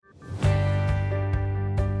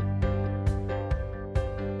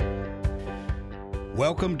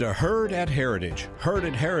Welcome to Heard at Heritage. Heard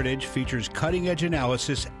at Heritage features cutting-edge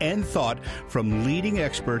analysis and thought from leading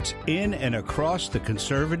experts in and across the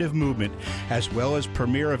conservative movement, as well as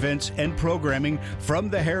premier events and programming from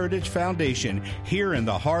the Heritage Foundation here in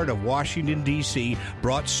the heart of Washington, D.C.,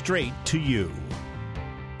 brought straight to you.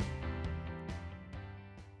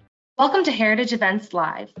 Welcome to Heritage Events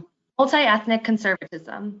Live. Multi-ethnic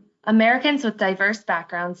conservatism. Americans with diverse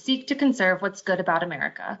backgrounds seek to conserve what's good about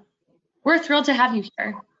America. We're thrilled to have you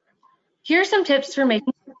here. Here are some tips for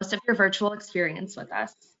making the most of your virtual experience with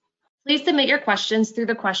us. Please submit your questions through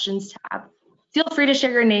the Questions tab. Feel free to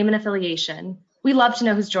share your name and affiliation. We love to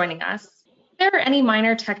know who's joining us. If there are any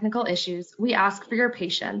minor technical issues, we ask for your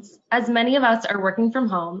patience, as many of us are working from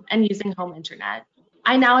home and using home internet.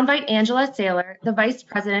 I now invite Angela Saylor, the Vice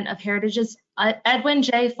President of Heritage's Edwin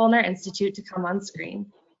J. Fulner Institute, to come on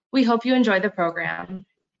screen. We hope you enjoy the program.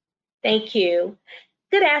 Thank you.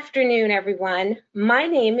 Good afternoon, everyone. My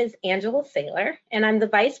name is Angela Saylor, and I'm the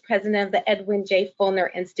Vice President of the Edwin J.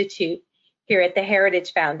 Fulner Institute here at the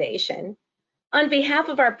Heritage Foundation. On behalf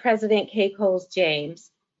of our President, Kay Coles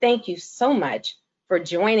James, thank you so much for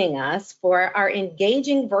joining us for our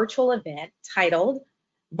engaging virtual event titled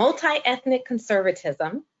Multi-Ethnic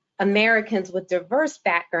Conservatism, Americans with Diverse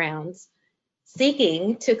Backgrounds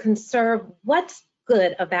Seeking to Conserve What's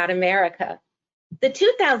Good About America. The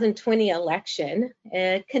 2020 election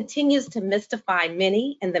continues to mystify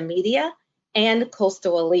many in the media and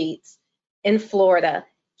coastal elites. In Florida,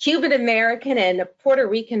 Cuban American and Puerto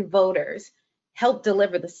Rican voters helped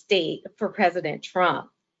deliver the state for President Trump.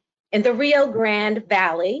 In the Rio Grande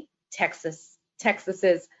Valley,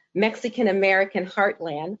 Texas's Mexican American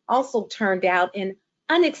heartland also turned out in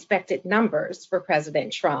unexpected numbers for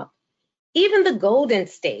President Trump. Even the Golden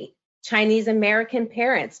State, Chinese American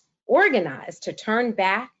parents organized to turn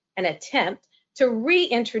back an attempt to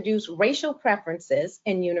reintroduce racial preferences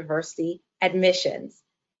in university admissions.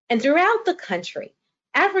 And throughout the country,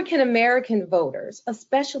 African American voters,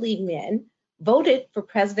 especially men, voted for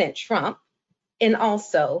President Trump and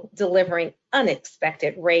also delivering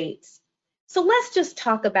unexpected rates. So let's just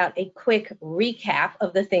talk about a quick recap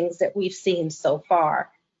of the things that we've seen so far.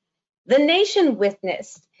 The nation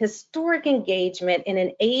witnessed historic engagement in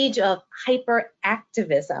an age of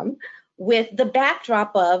hyperactivism with the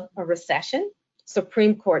backdrop of a recession,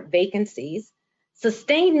 Supreme Court vacancies,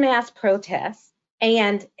 sustained mass protests,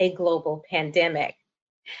 and a global pandemic.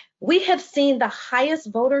 We have seen the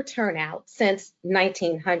highest voter turnout since the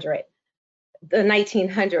 1900s,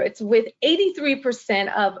 with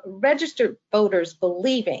 83% of registered voters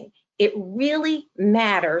believing it really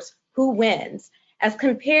matters who wins, as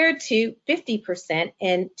compared to 50%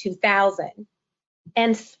 in 2000.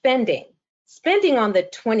 And spending on the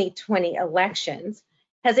 2020 elections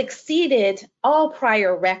has exceeded all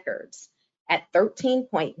prior records at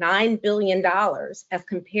 $13.9 billion as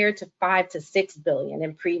compared to $5 to $6 billion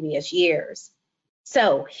in previous years.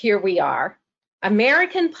 So here we are.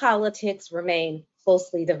 American politics remain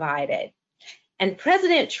closely divided. And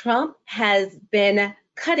President Trump has been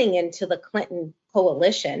cutting into the Clinton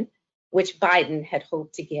coalition, which Biden had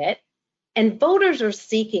hoped to get, and voters are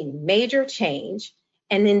seeking major change,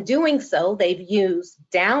 and in doing so, they've used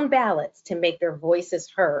down ballots to make their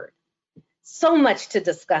voices heard. So much to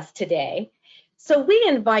discuss today. So we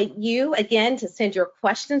invite you again to send your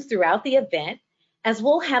questions throughout the event, as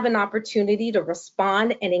we'll have an opportunity to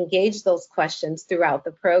respond and engage those questions throughout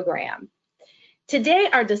the program. Today,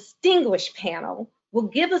 our distinguished panel will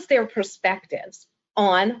give us their perspectives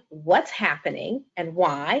on what's happening and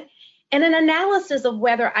why, and an analysis of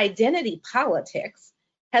whether identity politics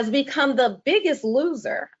has become the biggest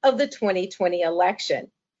loser of the 2020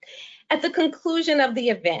 election. At the conclusion of the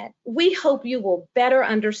event, we hope you will better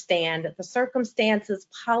understand the circumstances,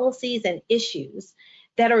 policies, and issues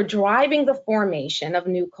that are driving the formation of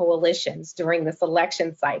new coalitions during this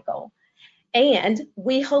election cycle. And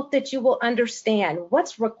we hope that you will understand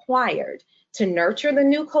what's required to nurture the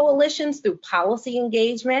new coalitions through policy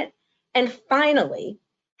engagement, and finally,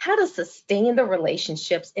 how to sustain the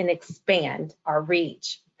relationships and expand our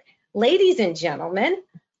reach. Ladies and gentlemen,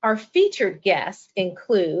 our featured guests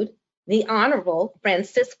include the Honorable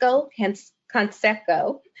Francisco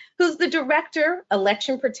Canseco, who's the Director,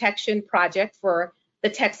 Election Protection Project for the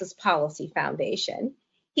Texas Policy Foundation.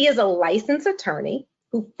 He is a licensed attorney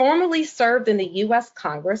who formerly served in the U.S.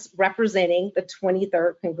 Congress representing the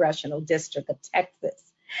 23rd Congressional District of Texas.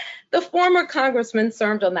 The former congressman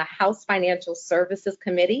served on the House Financial Services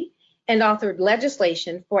Committee and authored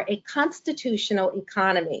legislation for a constitutional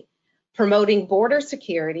economy, promoting border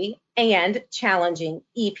security and challenging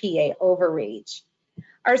EPA overreach.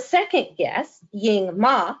 Our second guest, Ying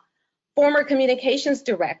Ma, former communications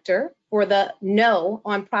director for the No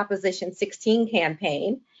on Proposition 16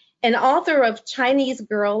 campaign, and author of Chinese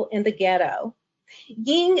Girl in the Ghetto.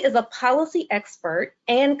 Ying is a policy expert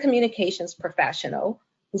and communications professional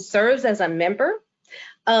who serves as a member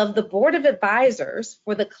of the Board of Advisors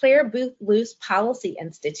for the Clare Boothe Luce Policy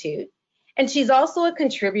Institute, and she's also a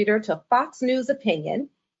contributor to Fox News Opinion,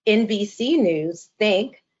 NBC News,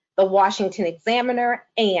 Think, The Washington Examiner,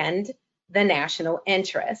 and The National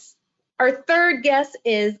Interest. Our third guest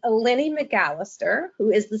is Lenny McAllister,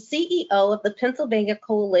 who is the CEO of the Pennsylvania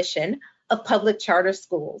Coalition of Public Charter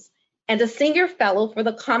Schools and a senior fellow for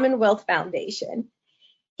the Commonwealth Foundation.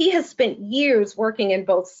 He has spent years working in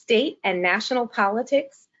both state and national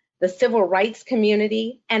politics, the civil rights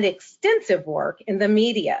community, and extensive work in the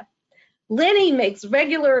media. Lenny makes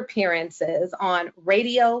regular appearances on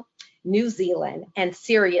Radio New Zealand and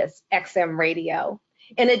Sirius XM Radio,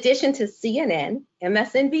 in addition to CNN,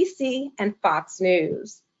 MSNBC, and Fox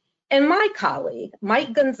News. And my colleague,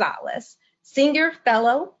 Mike Gonzalez, senior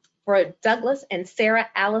fellow for Douglas and Sarah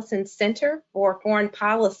Allison Center for Foreign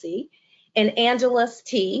Policy, and Angeles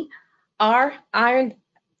T. R.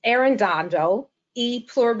 Arredondo, E.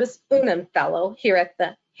 Pluribus Unum Fellow here at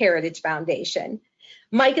the Heritage Foundation.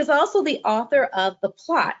 Mike is also the author of The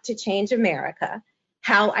Plot to Change America,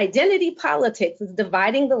 How Identity Politics is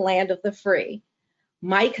Dividing the Land of the Free.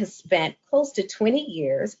 Mike has spent close to 20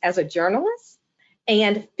 years as a journalist,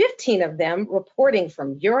 and 15 of them reporting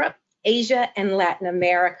from Europe, Asia, and Latin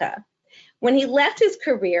America. When he left his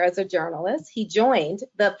career as a journalist, he joined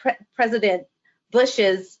the President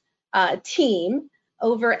Bush's team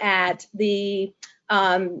over at the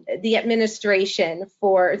Administration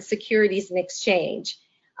for Securities and Exchange,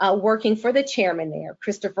 working for the chairman there,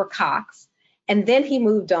 Christopher Cox. And then he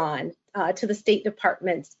moved on to the State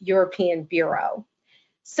Department's European Bureau.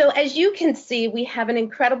 So as you can see, we have an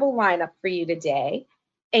incredible lineup for you today.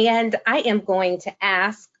 And I am going to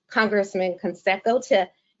ask Congressman Canseco to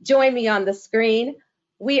join me on the screen.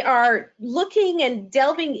 We are looking and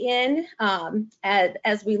delving in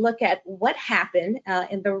as we look at what happened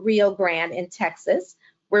in the Rio Grande in Texas,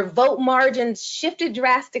 where vote margins shifted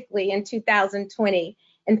drastically in 2020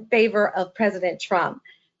 in favor of President Trump.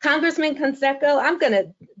 Congressman Canseco, I'm going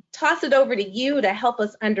to toss it over to you to help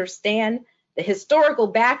us understand the historical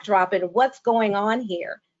backdrop and what's going on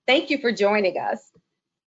here. Thank you for joining us.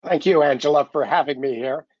 Thank you, Angela, for having me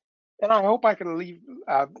here. And I hope I can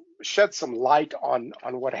shed some light on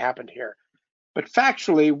what happened here. But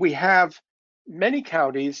factually, we have many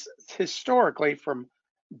counties historically from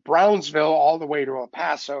Brownsville all the way to El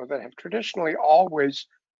Paso that have traditionally always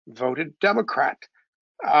voted Democrat.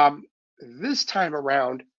 This time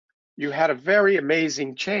around, you had a very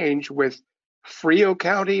amazing change with Frio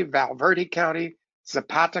County, Valverde County,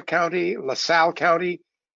 Zapata County, LaSalle County,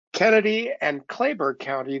 Kennedy, and Clayburgh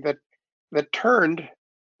County that turned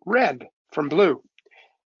red from blue.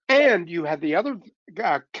 And you had the other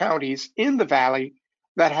counties in the valley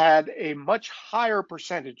that had a much higher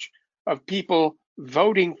percentage of people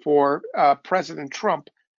voting for President Trump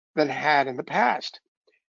than had in the past.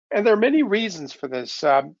 And there are many reasons for this.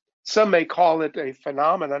 Some may call it a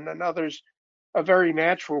phenomenon, and others a very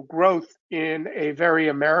natural growth in a very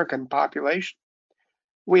American population.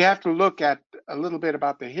 We have to look at a little bit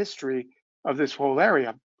about the history of this whole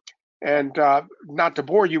area. And not to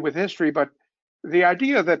bore you with history, but the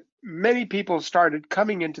idea that many people started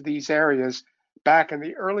coming into these areas back in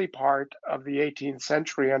the early part of the 18th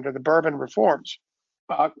century under the Bourbon reforms.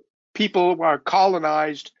 People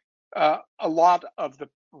colonized a lot of the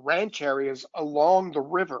ranch areas along the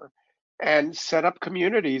river and set up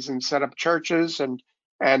communities and set up churches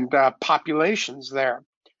and populations there.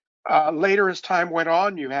 Later, as time went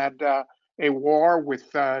on, you had a war with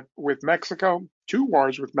Mexico, two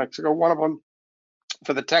wars with Mexico, one of them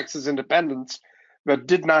for the Texas independence that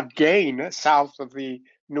did not gain south of the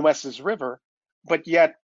Nueces River, but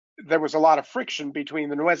yet there was a lot of friction between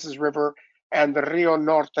the Nueces River and the Rio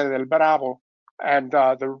Norte del Bravo and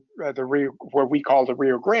the Rio, what we call the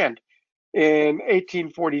Rio Grande. In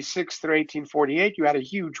 1846 through 1848, you had a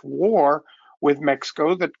huge war with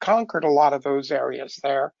Mexico that conquered a lot of those areas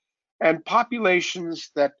there, and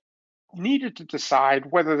populations that needed to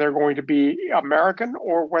decide whether they're going to be American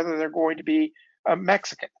or whether they're going to be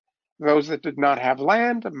Mexican. Those that did not have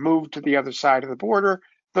land moved to the other side of the border.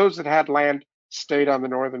 Those that had land stayed on the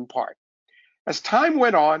northern part. As time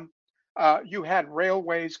went on, you had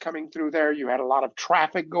railways coming through there. You had a lot of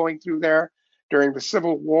traffic going through there. During the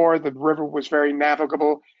Civil War, the river was very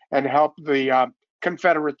navigable and helped the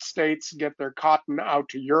Confederate States get their cotton out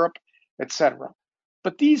to Europe, etc.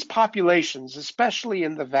 But these populations, especially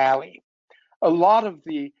in the valley, a lot of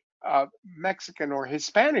the Mexican or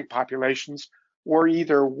Hispanic populations were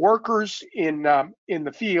either workers in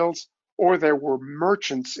the fields or there were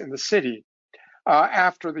merchants in the city.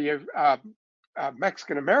 After the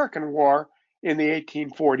Mexican-American War in the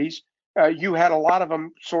 1840s, you had a lot of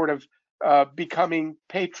them sort of becoming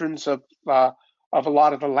patrons of a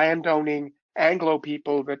lot of the landowning Anglo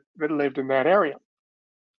people that lived in that area.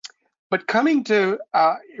 But coming to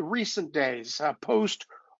recent days, post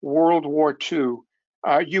World War II,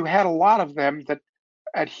 you had a lot of them that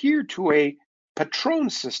adhered to a patron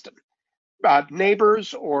system,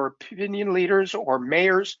 neighbors or opinion leaders or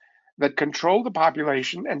mayors that controlled the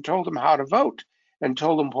population and told them how to vote and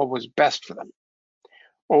told them what was best for them.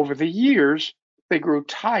 Over the years, they grew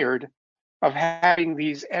tired of having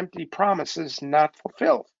these empty promises not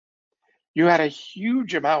fulfilled. You had a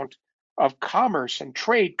huge amount of commerce and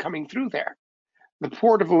trade coming through there. The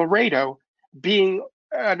port of Laredo being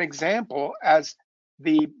an example as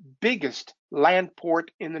the biggest land port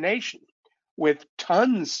in the nation, with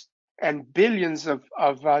tons and billions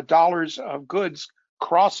of dollars of goods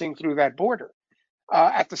crossing through that border.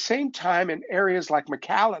 At the same time, in areas like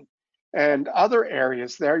McAllen and other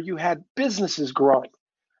areas there, you had businesses growing,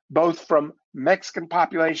 both from Mexican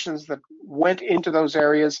populations that went into those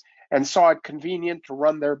areas and saw it convenient to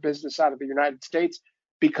run their business out of the United States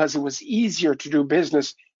because it was easier to do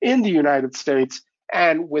business in the United States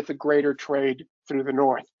and with a greater trade through the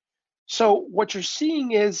North. So what you're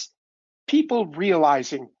seeing is people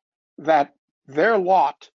realizing that their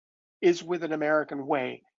lot is with an American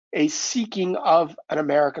way, a seeking of an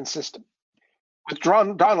American system. With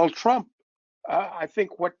Donald Trump, I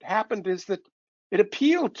think what happened is that it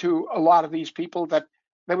appealed to a lot of these people that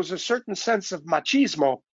there was a certain sense of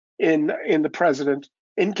machismo in the president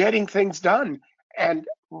in getting things done and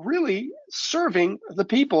really serving the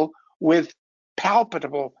people with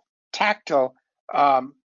palpable, tactile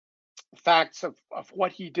facts of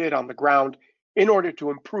what he did on the ground in order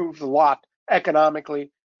to improve the lot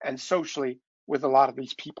economically and socially with a lot of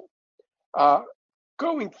these people.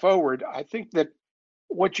 Going forward, I think that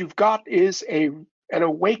what you've got is an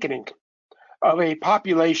awakening of a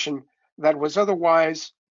population that was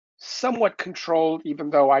otherwise somewhat controlled,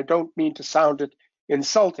 even though I don't mean to sound it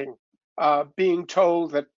insulting, being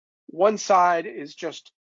told that one side is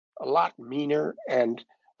just a lot meaner and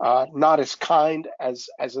not as kind as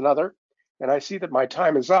another. And I see that my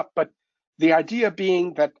time is up, but the idea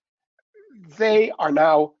being that they are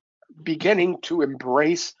now beginning to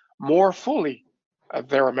embrace more fully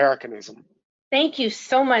their Americanism. Thank you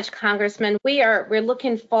so much, Congressman. We're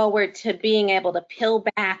looking forward to being able to peel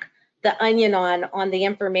back the onion on the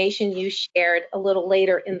information you shared a little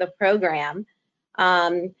later in the program.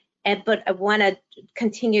 But I want to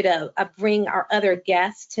continue to bring our other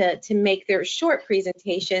guests to make their short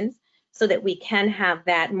presentations so that we can have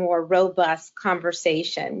that more robust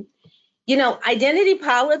conversation. You know, identity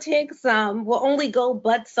politics will only go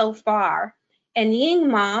but so far. And Ying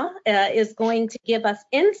Ma is going to give us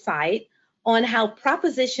insight on how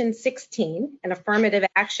Proposition 16, an affirmative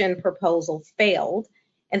action proposal, failed,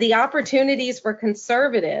 and the opportunities for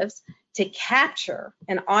conservatives to capture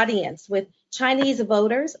an audience with Chinese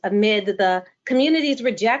voters amid the community's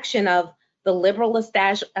rejection of the liberal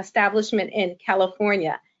establishment in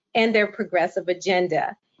California and their progressive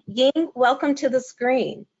agenda. Ying, welcome to the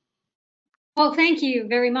screen. Well, thank you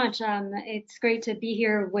very much. It's great to be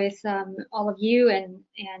here with all of you, and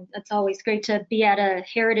it's always great to be at a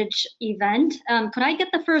heritage event. Could I get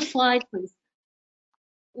the first slide, please?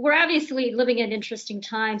 We're obviously living in interesting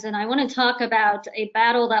times, and I want to talk about a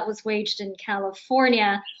battle that was waged in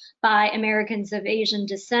California by Americans of Asian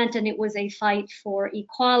descent, and it was a fight for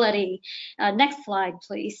equality. Next slide,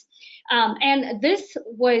 please. And this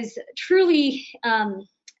was truly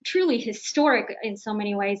historic in so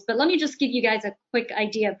many ways, but let me just give you guys a quick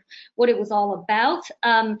idea of what it was all about.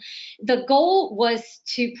 The goal was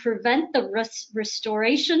to prevent the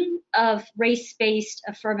restoration of race-based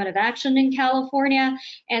affirmative action in California.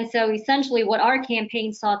 And so essentially what our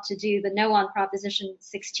campaign sought to do, the No on Proposition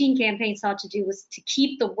 16 campaign sought to do, was to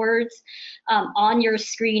keep the words on your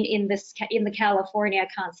screen in the California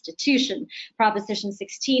Constitution. Proposition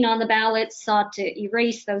 16 on the ballot sought to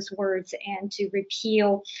erase those words and to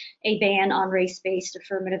repeal a ban on race-based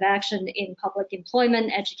affirmative action in public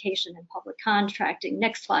employment, education, and public contracting.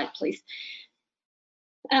 Next slide, please.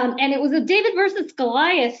 And it was a David versus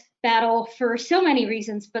Goliath battle for so many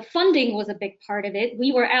reasons, but funding was a big part of it.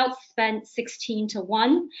 We were outspent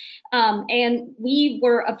 16-1, and we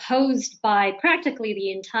were opposed by practically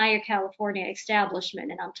the entire California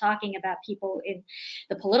establishment. And I'm talking about people in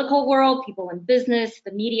the political world, people in business,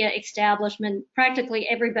 the media establishment, practically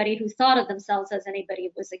everybody who thought of themselves as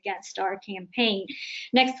anybody was against our campaign.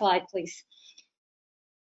 Next slide, please.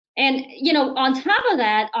 And, you know, on top of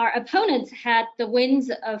that, our opponents had the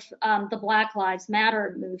winds of the Black Lives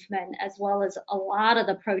Matter movement, as well as a lot of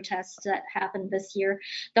the protests that happened this year,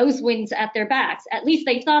 those winds at their backs. At least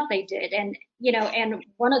they thought they did. And, you know, and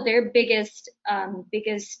one of their biggest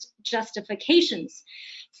justifications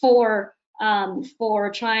for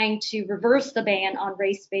trying to reverse the ban on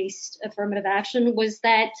race-based affirmative action was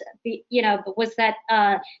that, they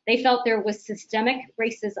felt there was systemic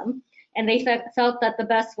racism. And they felt that the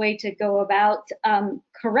best way to go about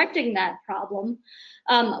correcting that problem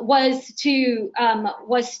was through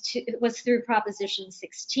Proposition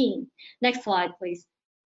 16. Next slide, please.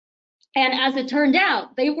 And as it turned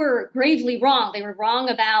out, they were gravely wrong. They were wrong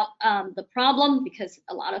about the problem because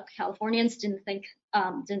a lot of Californians didn't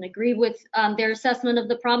agree with their assessment of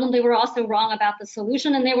the problem. They were also wrong about the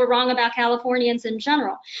solution, and they were wrong about Californians in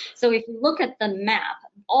general. So if you look at the map,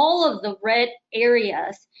 all of the red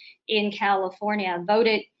areas in California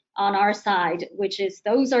voted on our side, which is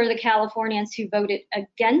those are the Californians who voted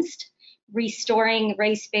against restoring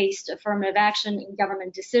race-based affirmative action in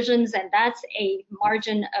government decisions, and that's a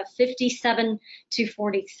margin of 57-43.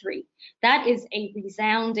 That is a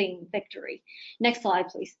resounding victory. Next slide,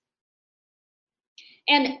 please.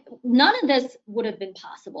 And none of this would have been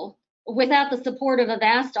possible without the support of a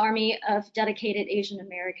vast army of dedicated Asian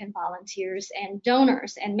American volunteers and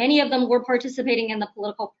donors. And many of them were participating in the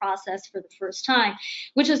political process for the first time,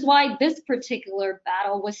 which is why this particular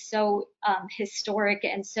battle was so historic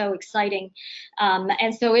and so exciting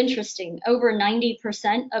and so interesting. Over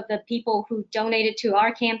 90% of the people who donated to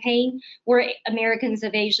our campaign were Americans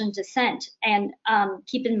of Asian descent. And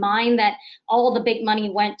keep in mind that all the big money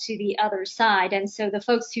went to the other side. And so the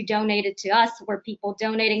folks who donated to us were people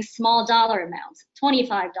donating small dollar amounts,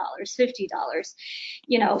 $25, $50,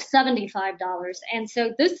 $75. And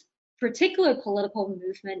so this particular political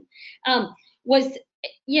movement was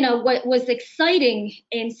exciting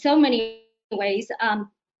in so many ways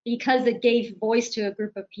because it gave voice to a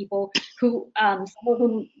group of people who, some of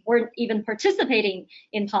whom weren't even participating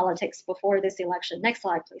in politics before this election. Next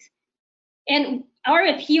slide, please. And our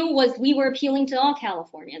appeal was we were appealing to all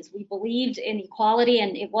Californians. We believed in equality,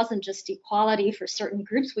 and it wasn't just equality for certain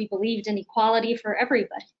groups. We believed in equality for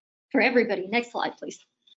everybody. Next slide, please.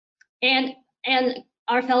 And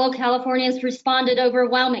our fellow Californians responded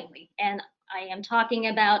overwhelmingly. And I am talking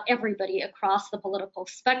about everybody across the political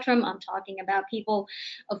spectrum. I'm talking about people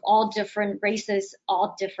of all different races,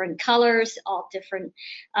 all different colors, all different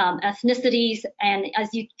ethnicities. And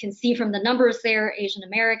as you can see from the numbers there, Asian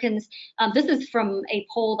Americans, this is from a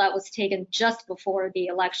poll that was taken just before the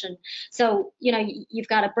election. So, you've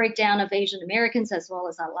got a breakdown of Asian Americans as well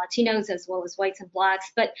as Latinos, as well as whites and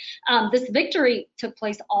blacks. But this victory took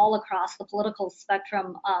place all across the political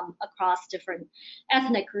spectrum, across different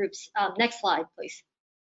ethnic groups. Next slide, please.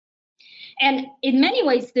 And in many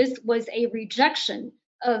ways, this was a rejection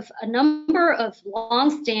of a number of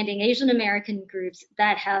long-standing Asian American groups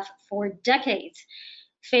that have for decades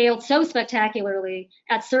failed so spectacularly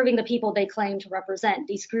at serving the people they claim to represent.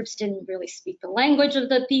 These groups didn't really speak the language of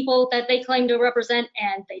the people that they claim to represent,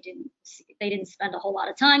 and they didn't spend a whole lot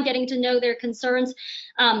of time getting to know their concerns.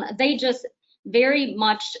 They just very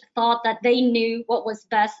much thought that they knew what was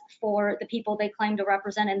best for the people they claimed to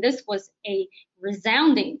represent. And this was a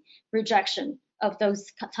resounding rejection of those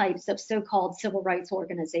types of so-called civil rights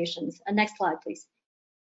organizations. Next slide, please.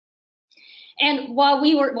 And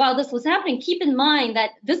while this was happening, keep in mind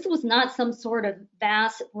that this was not some sort of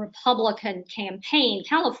vast Republican campaign.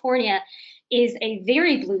 California is a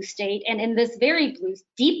very blue state, and in this very blue,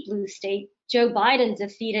 deep blue state, Joe Biden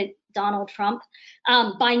defeated Donald Trump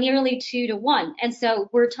by nearly 2-1. And so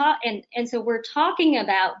we're talking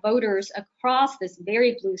about voters across this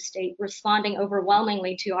very blue state responding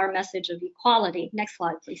overwhelmingly to our message of equality. Next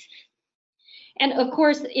slide, please. And of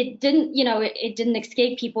course, it didn't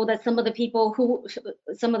escape people that some of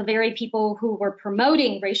the very people who were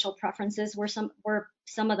promoting racial preferences were some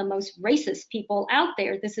of the most racist people out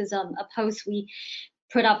there. This is a post we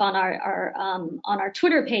put up on our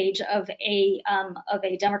Twitter page of a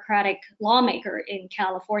Democratic lawmaker in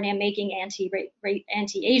California making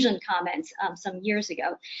anti-Asian comments some years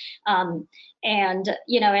ago, and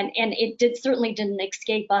it certainly didn't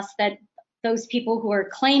escape us that those people who are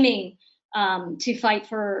claiming to fight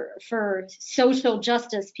for social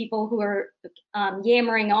justice. People who are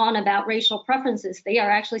yammering on about racial preferences, they are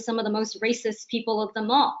actually some of the most racist people of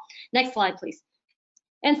them all. Next slide, please.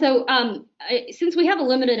 And so since we have a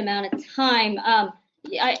limited amount of time,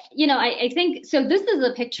 I think, so this is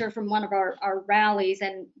a picture from one of our rallies,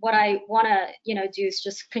 and what I want to, do is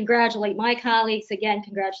just congratulate my colleagues again,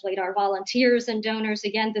 congratulate our volunteers and donors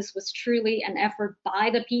again. This was truly an effort by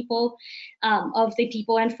the people, of the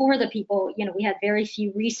people and for the people. We had very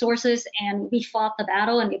few resources, and we fought the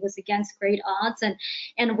battle, and it was against great odds,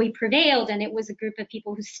 and we prevailed. And it was a group of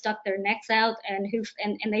people who stuck their necks out and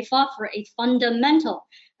they fought for a fundamental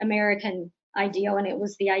American ideal, and it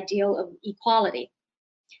was the ideal of equality.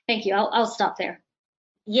 Thank you. I'll stop there.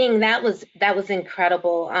 Ying, that was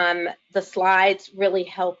incredible. The slides really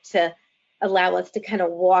helped to allow us to kind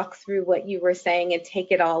of walk through what you were saying and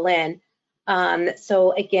take it all in.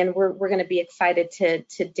 So again, we're going to be excited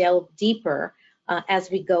to delve deeper as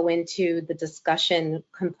we go into the discussion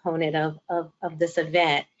component of this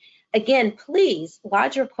event. Again, please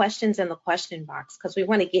lodge your questions in the question box because we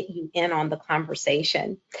want to get you in on the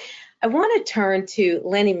conversation. I want to turn to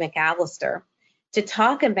Lenny McAllister to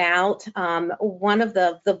talk about one of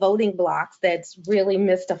the voting blocks that's really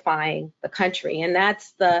mystifying the country, and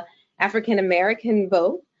that's the African American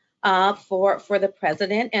vote for the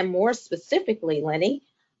president, and more specifically, Lenny,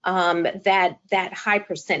 that high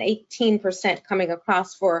percent, 18% coming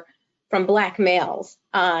across from Black males,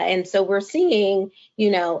 and so we're seeing,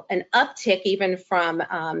 an uptick even from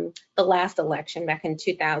the last election back in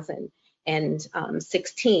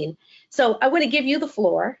 2016. So I want to give you the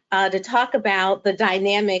floor to talk about the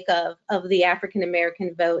dynamic of the African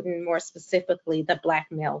American vote, and more specifically the Black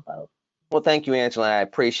male vote. Well, thank you, Angela. I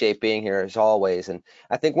appreciate being here as always. And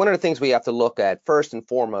I think one of the things we have to look at first and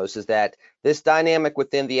foremost is that this dynamic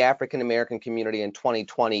within the African American community in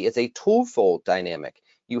 2020 is a twofold dynamic.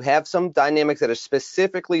 You have some dynamics that are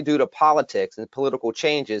specifically due to politics and political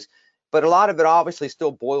changes, but a lot of it obviously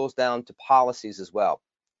still boils down to policies as well.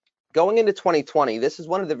 Going into 2020, this is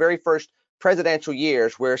one of the very first presidential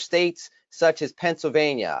years where states such as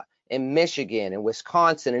Pennsylvania and Michigan and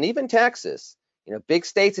Wisconsin and even Texas, big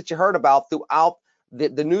states that you heard about throughout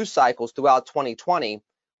the news cycles throughout 2020,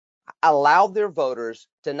 allowed their voters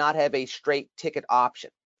to not have a straight ticket option.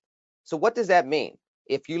 So what does that mean?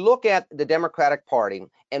 If you look at the Democratic Party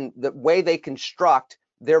and the way they construct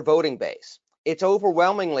their voting base, it's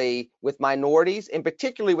overwhelmingly with minorities, and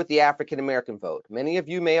particularly with the African American vote. Many of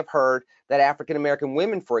you may have heard that African American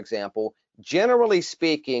women, for example, generally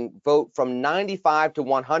speaking, vote from 95 to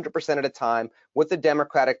 100% of the time with the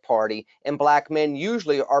Democratic Party, and Black men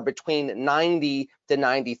usually are between 90 to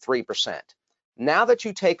 93%. Now that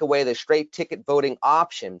you take away the straight ticket voting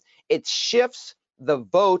option, it shifts the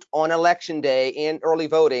vote on election day and early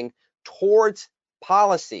voting towards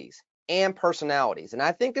policies and personalities. And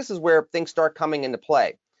I think this is where things start coming into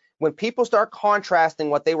play. When people start contrasting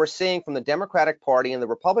what they were seeing from the Democratic Party and the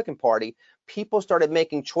Republican Party, people started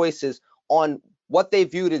making choices on what they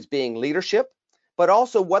viewed as being leadership, but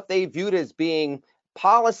also what they viewed as being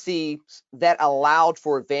policies that allowed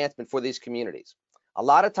for advancement for these communities. A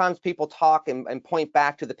lot of times people talk and point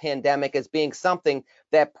back to the pandemic as being something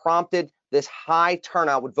that prompted this high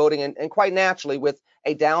turnout with voting, and quite naturally with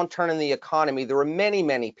a downturn in the economy, there were many,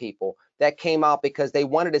 many people that came out because they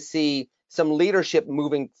wanted to see some leadership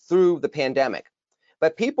moving through the pandemic.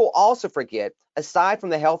 But people also forget, aside from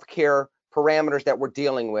the healthcare parameters that we're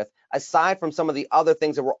dealing with, aside from some of the other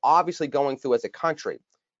things that we're obviously going through as a country,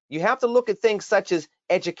 you have to look at things such as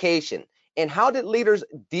education. And how did leaders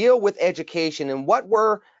deal with education, and what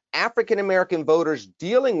were African American voters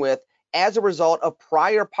dealing with as a result of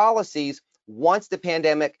prior policies once the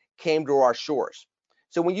pandemic came to our shores?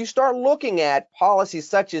 So when you start looking at policies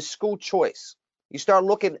such as school choice, you start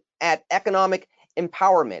looking at economic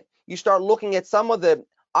empowerment, you start looking at some of the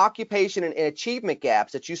occupation and achievement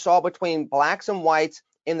gaps that you saw between Blacks and whites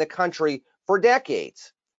in the country for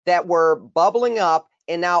decades that were bubbling up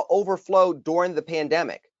and now overflowed during the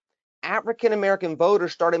pandemic. African American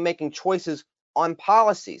voters started making choices on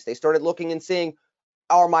policies. They started looking and seeing,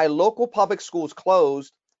 are my local public schools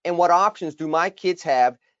closed, and what options do my kids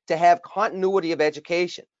have to have continuity of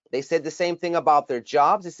education? They said the same thing about their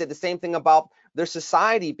jobs. They said the same thing about their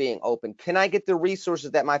society being open. Can I get the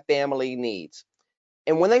resources that my family needs?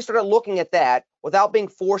 And when they started looking at that without being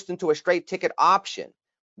forced into a straight ticket option,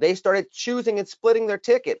 they started choosing and splitting their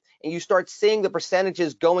ticket, and you start seeing the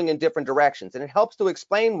percentages going in different directions. And it helps to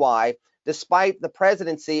explain why, despite the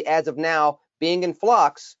presidency as of now being in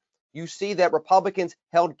flux, You see that Republicans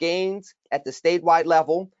held gains at the statewide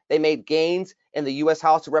level. They made gains in the U.S.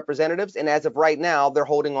 House of Representatives, and as of right now, they're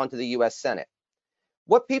holding on to the U.S. Senate.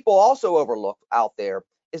 What people also overlook out there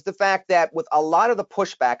is the fact that with a lot of the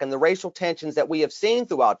pushback and the racial tensions that we have seen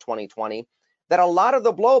throughout 2020, that a lot of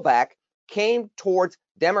the blowback came towards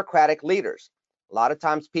Democratic leaders. A lot of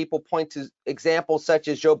times people point to examples such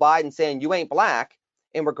as Joe Biden saying, "You ain't black,"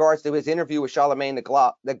 in regards to his interview with Charlemagne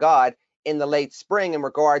the God in the late spring, in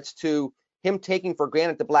regards to him taking for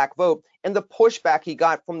granted the black vote and the pushback he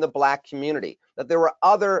got from the black community. That there were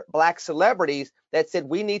other black celebrities that said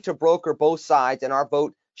we need to broker both sides and our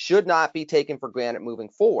vote should not be taken for granted moving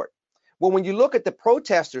forward. Well, when you look at the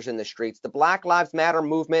protesters in the streets, the Black Lives Matter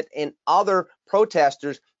movement and other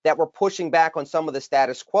protesters that were pushing back on some of the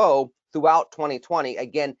status quo throughout 2020,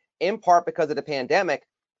 again, in part because of the pandemic,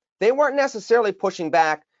 they weren't necessarily pushing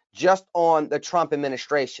back just on the Trump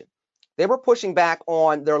administration. They were pushing back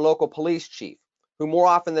on their local police chief, who more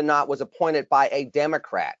often than not was appointed by a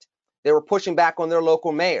Democrat. They were pushing back on their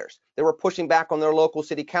local mayors. They were pushing back on their local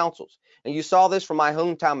city councils. And you saw this from my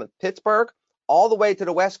hometown of Pittsburgh all the way to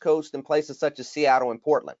the West Coast in places such as Seattle and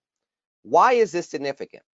Portland. Why is this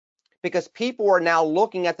significant? Because people are now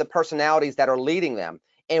looking at the personalities that are leading them.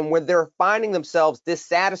 And when they're finding themselves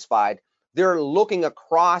dissatisfied, they're looking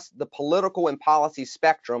across the political and policy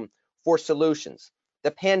spectrum for solutions.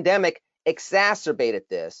 The pandemic exacerbated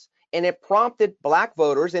this, and it prompted black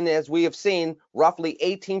voters, and as we have seen, roughly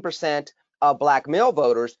 18% of black male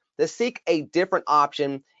voters, to seek a different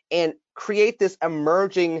option and create this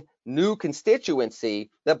emerging new constituency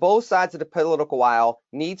that both sides of the political aisle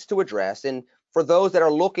needs to address. And for those that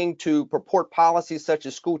are looking to purport policies such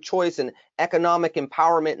as school choice and economic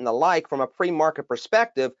empowerment and the like from a pre-market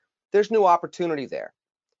perspective, there's new opportunity there.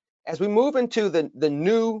 As we move into the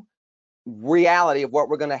new reality of what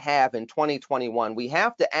we're going to have in 2021, we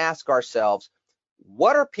have to ask ourselves,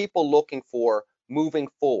 what are people looking for moving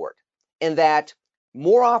forward? And that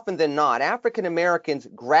more often than not, African Americans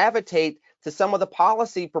gravitate to some of the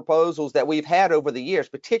policy proposals that we've had over the years,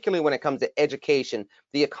 particularly when it comes to education,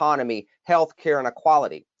 the economy, healthcare, and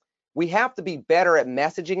equality. We have to be better at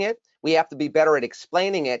messaging it. We have to be better at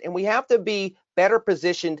explaining it, and we have to be better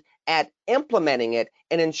positioned at implementing it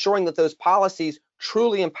and ensuring that those policies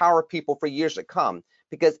truly empower people for years to come.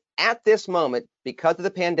 Because at this moment, because of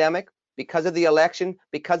the pandemic, because of the election,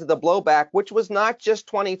 because of the blowback, which was not just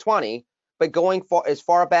 2020, but going as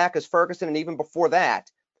far back as Ferguson and even before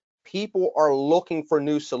that, people are looking for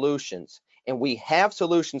new solutions, and we have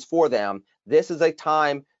solutions for them. This is a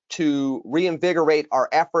time to reinvigorate our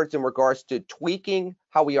efforts in regards to tweaking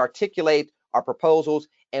how we articulate our proposals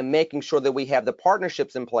and making sure that we have the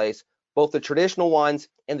partnerships in place, both the traditional ones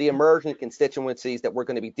and the emerging constituencies that we're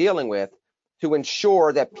going to be dealing with, to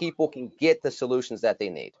ensure that people can get the solutions that they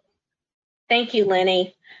need. Thank you,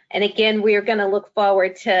 Lenny. And again, we're going to look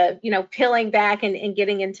forward to, peeling back and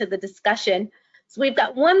getting into the discussion. So we've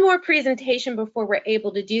got one more presentation before we're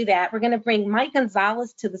able to do that. We're going to bring Mike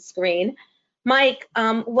Gonzalez to the screen. Mike,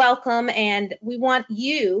 welcome, and we want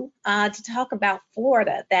you to talk about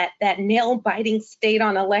Florida, that nail-biting state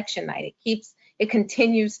on election night. It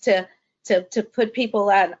continues to put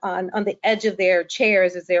people on the edge of their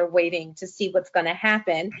chairs as they're waiting to see what's going to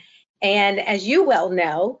happen. And as you well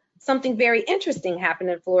know, something very interesting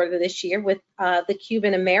happened in Florida this year with the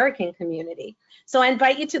Cuban American community. So I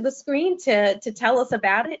invite you to the screen to tell us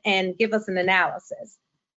about it and give us an analysis.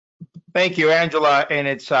 Thank you, Angela. And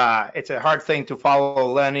it's a hard thing to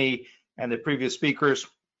follow Lenny and the previous speakers.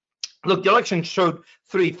 Look, the election showed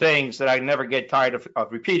three things that I never get tired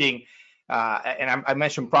of repeating. And I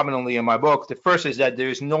mentioned prominently in my book. The first is that there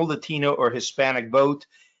is no Latino or Hispanic vote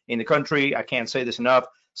in the country. I can't say this enough.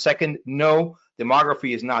 Second, no,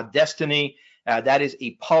 demography is not destiny. That is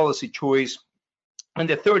a policy choice. And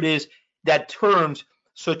the third is that terms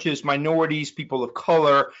such as minorities, people of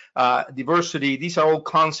color, diversity, these are all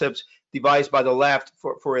concepts devised by the left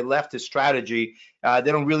for a leftist strategy.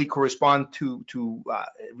 They don't really correspond to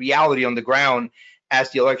reality on the ground,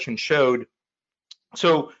 as the election showed.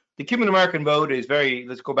 So the Cuban American vote is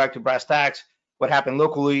let's go back to brass tacks. What happened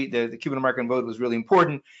locally, the Cuban American vote was really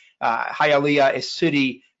important. Hialeah, a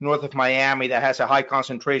city north of Miami that has a high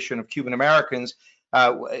concentration of Cuban Americans,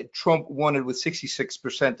 Trump won it with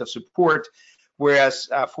 66% of support, whereas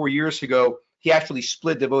 4 years ago, he actually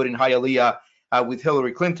split the vote in Hialeah with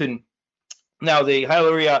Hillary Clinton. Now, the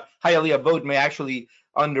Hialeah vote may actually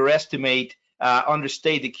understate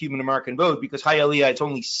the Cuban American vote, because Hialeah, it's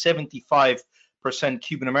only 75%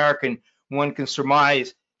 Cuban American. One can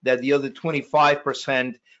surmise that the other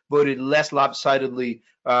 25% voted less lopsidedly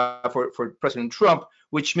for President Trump,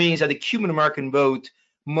 which means that the Cuban American vote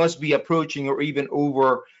must be approaching or even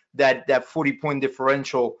over that 40-point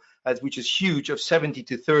differential, which is huge, of 70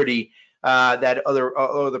 to 30 that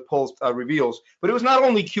other polls reveals. But it was not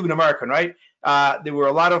only Cuban American, right? There were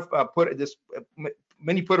a lot of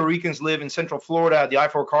many Puerto Ricans live in Central Florida, the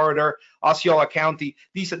I-4 corridor, Osceola County.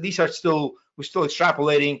 These are still, we're still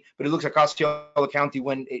extrapolating, but it looks like Osceola County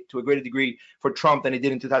went to a greater degree for Trump than it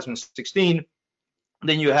did in 2016.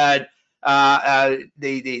 Then you had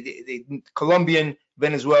the Colombian,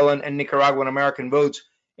 Venezuelan, and Nicaraguan American votes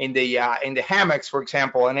in the hammocks, for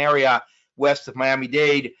example, an area west of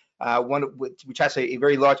Miami-Dade, which has a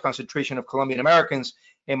very large concentration of Colombian Americans.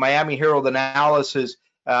 A Miami Herald analysis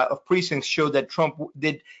of precincts showed that Trump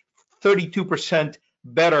did 32%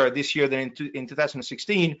 better this year than in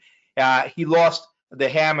 2016. He lost the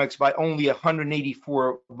hammocks by only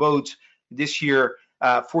 184 votes this year.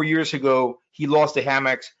 4 years ago, he lost the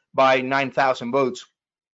hammocks by 9,000 votes.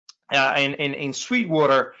 In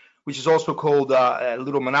Sweetwater, which is also called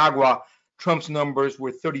Little Managua, Trump's numbers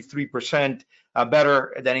were 33%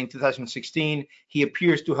 better than in 2016. He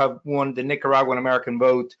appears to have won the Nicaraguan American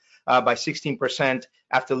vote by 16%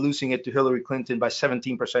 after losing it to Hillary Clinton by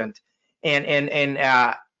 17%. And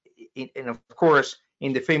of course,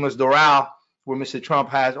 in the famous Doral, where Mr. Trump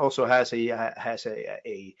has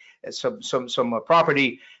some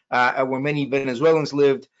property where many Venezuelans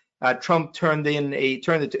lived, Trump turned it a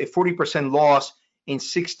 40% loss in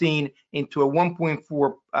 16 into a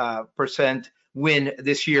 1.4% win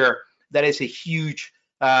this year. That is a huge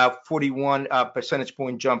 41 percentage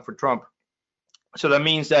point jump for Trump. So that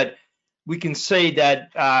means that we can say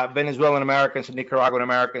that Venezuelan Americans and Nicaraguan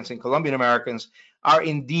Americans and Colombian Americans are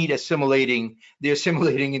indeed assimilating. They're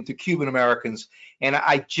assimilating into Cuban Americans, and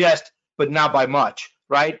but not by much,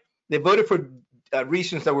 right? They voted for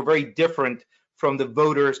reasons that were very different from the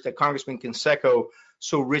voters that Congressman Canseco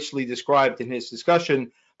so richly described in his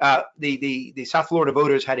discussion. The South Florida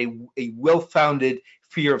voters had a well-founded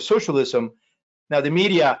fear of socialism. Now, the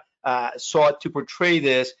media sought to portray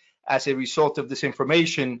this as a result of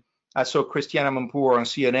disinformation. I saw Christiana Amanpour on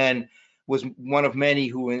CNN was one of many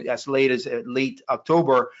who, as late as late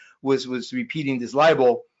October, was repeating this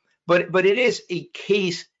libel. But it is a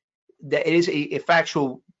case that it is a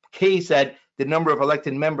factual case that the number of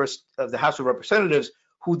elected members of the House of Representatives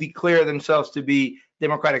who declare themselves to be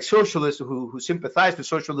democratic socialists, who sympathize with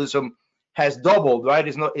socialism, has doubled, right?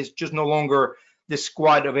 It's just no longer the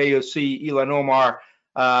squad of AOC, Ilhan Omar,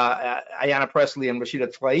 Ayanna Pressley, and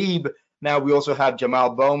Rashida Tlaib. Now we also have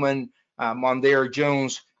Jamal Bowman, Mondaire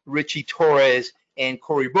Jones, Richie Torres, and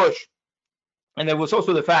Cori Bush. And there was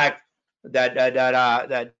also the fact that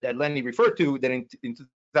Lenny referred to, that in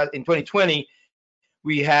 2020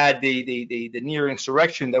 we had the near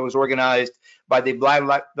insurrection that was organized by the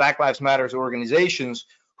Black Lives Matter organizations,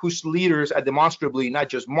 whose leaders are demonstrably not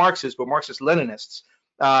just Marxists but Marxist-Leninists.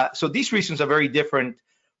 So these reasons are very different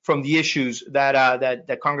from the issues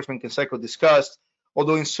that Congressman Canseco discussed.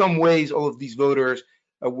 Although in some ways all of these voters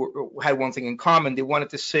had one thing in common: they wanted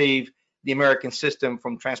to save the American system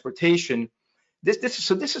from transportation. This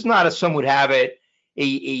is not, as some would have it,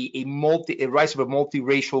 a rise of a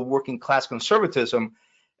multiracial working class conservatism.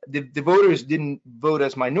 The voters didn't vote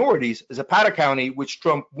as minorities. Zapata County, which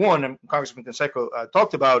Trump won, and Congressman Canseco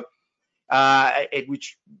talked about,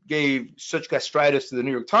 which gave such gastritis to the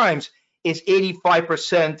New York Times, is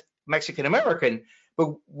 85% Mexican American.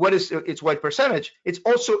 But what is its white percentage? It's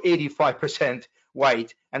also 85%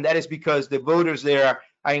 white, and that is because the voters there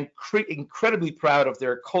are incredibly proud of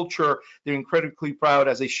their culture. They're incredibly proud,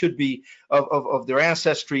 as they should be, of their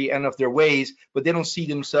ancestry and of their ways, but they don't see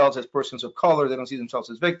themselves as persons of color. They don't see themselves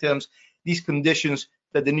as victims. These conditions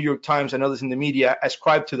that the New York Times and others in the media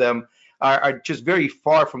ascribe to them are just very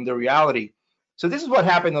far from the reality. So this is what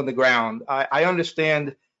happened on the ground. I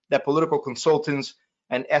understand that political consultants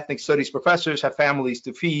and ethnic studies professors have families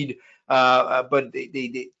to feed, but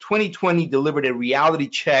the 2020 delivered a reality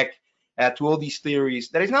check to all these theories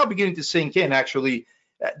that is now beginning to sink in. Actually,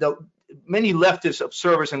 many leftist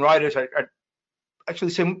observers and writers are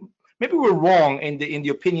actually saying maybe we're wrong in the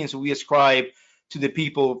opinions that we ascribe to the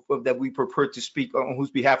people that we prefer to speak, on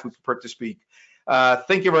whose behalf we prefer to speak.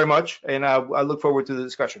 Thank you very much, and I look forward to the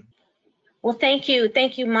discussion. Well, thank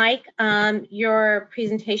you, Mike. Your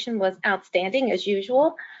presentation was outstanding as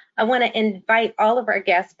usual. I want to invite all of our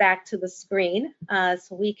guests back to the screen so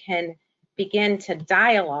we can begin to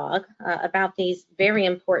dialogue about these very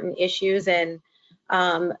important issues and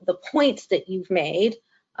the points that you've made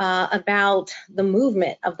about the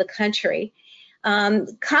movement of the country.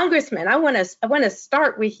 Congressman, I want to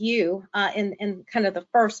start with you in kind of the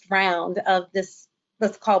first round of this,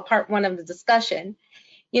 let's call part one of the discussion.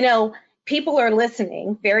 You know, people are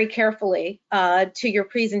listening very carefully to your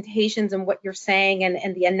presentations and what you're saying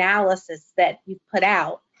and the analysis that you've put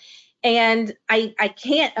out. And I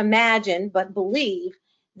can't imagine but believe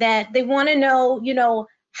that they want to know,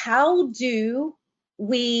 how do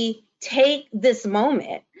we take this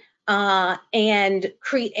moment and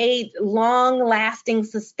create long-lasting,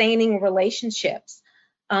 sustaining relationships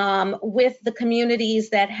with the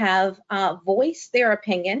communities that have voiced their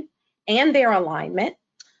opinion and their alignment.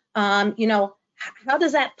 How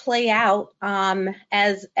does that play out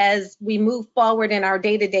as we move forward in our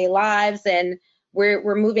day-to-day lives, and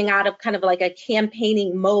we're moving out of kind of like a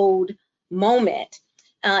campaigning mode moment?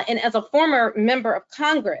 And as a former member of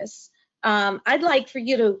Congress, I'd like for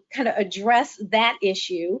you to kind of address that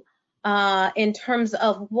issue in terms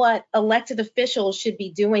of what elected officials should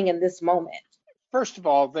be doing in this moment. First of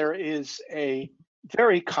all, there is a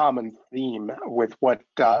very common theme with what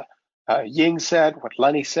Ying said, what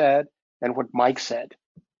Lenny said, and what Mike said.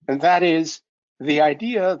 And that is the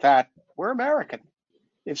idea that we're American.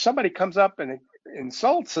 If somebody comes up and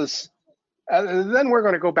insults us, then we're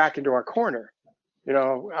going to go back into our corner,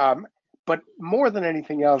 but more than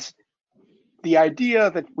anything else, the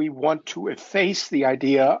idea that we want to efface the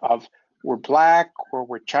idea of we're Black or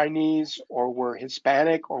we're Chinese or we're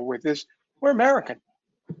Hispanic or we're this, we're American.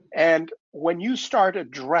 And when you start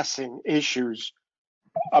addressing issues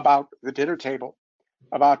about the dinner table,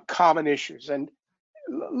 about common issues, and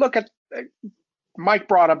look at, Mike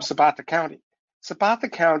brought up Zapata County. Zapata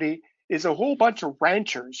County is a whole bunch of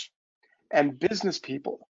ranchers and business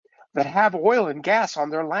people that have oil and gas on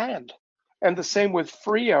their land. And the same with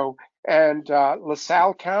Frio and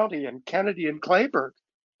LaSalle County and Kennedy and Clayburgh.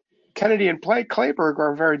 Kennedy and Clayburgh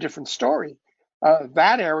are a very different story.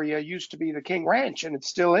 That area used to be the King Ranch, and it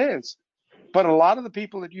still is. But a lot of the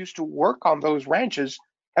people that used to work on those ranches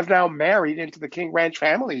have now married into the King Ranch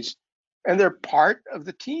families, and they're part of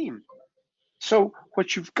the team. So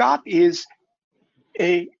what you've got is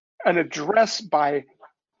an address by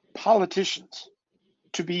politicians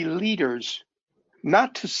to be leaders,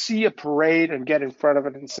 not to see a parade and get in front of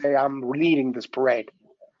it and say, I'm leading this parade,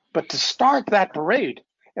 but to start that parade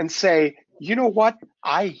and say, you know what,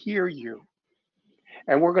 I hear you.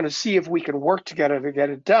 And we're going to see if we can work together to get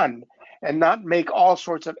it done, and not make all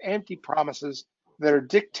sorts of empty promises that are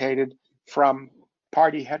dictated from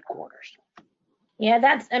party headquarters. Yeah,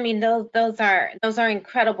 those are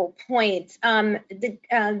incredible points.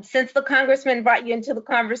 Since the congressman brought you into the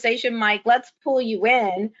conversation, Mike, let's pull you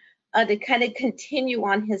in to kind of continue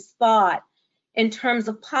on his thought in terms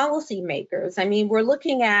of policymakers. I mean, we're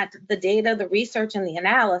looking at the data, the research, and the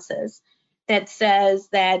analysis that says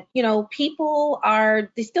that, people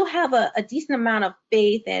they still have a decent amount of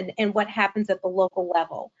faith in what happens at the local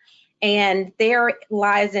level. And there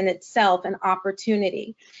lies in itself an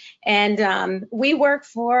opportunity. And we work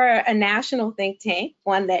for a national think tank,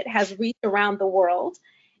 one that has reach around the world.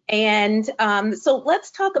 And so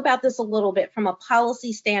let's talk about this a little bit from a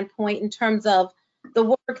policy standpoint in terms of the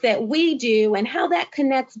work that we do and how that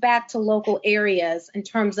connects back to local areas in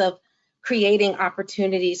terms of creating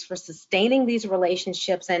opportunities for sustaining these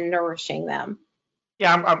relationships and nourishing them.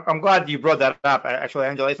 Yeah, I'm glad you brought that up. Actually,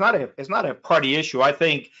 Angela, it's not a party issue. I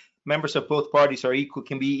think members of both parties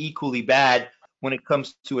can be equally bad when it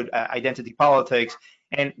comes to identity politics.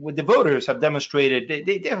 And what the voters have demonstrated,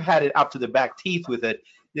 they've had it up to the back teeth with it.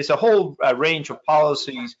 There's a whole range of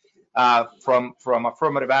policies from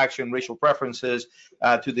affirmative action, racial preferences,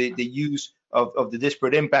 to the use of the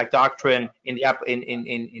disparate impact doctrine in the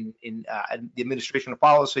administration of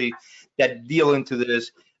policy that deal into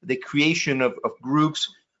this, the creation of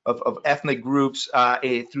groups, of ethnic groups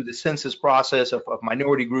through the census process, of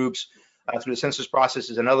minority groups through the census process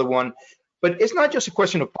is another one. But it's not just a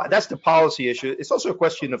question of, that's the policy issue. It's also a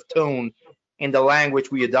question of tone in the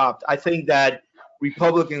language we adopt. I think that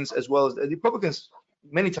Republicans, as well as Republicans,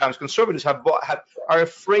 many times conservatives are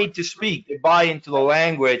afraid to speak. They buy into the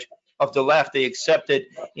language of the left. They accept it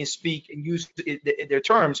and speak and use their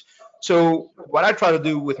terms. So what I try to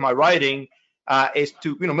do with my writing is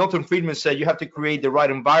to, Milton Friedman said you have to create the right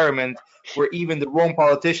environment where even the wrong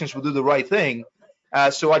politicians will do the right thing.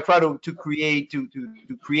 So I try to create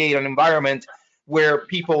an environment where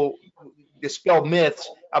people dispel myths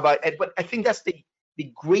about it. But I think that's the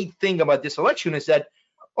great thing about this election is that,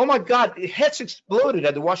 oh my God, heads exploded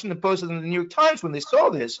at the Washington Post and the New York Times when they saw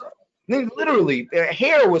this. And literally, their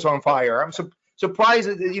hair was on fire. I'm surprised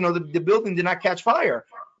that the building did not catch fire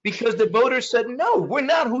because the voters said, no, we're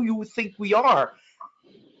not who you think we are.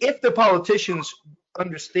 If the politicians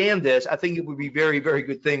understand this, I think it would be a very, very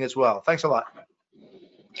good thing as well. Thanks a lot.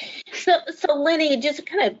 So Lenny, just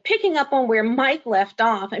kind of picking up on where Mike left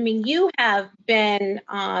off, I mean, you have been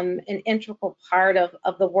an integral part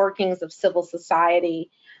of the workings of civil society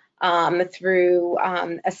through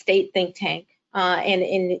a state think tank and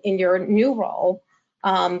in your new role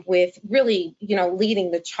with really,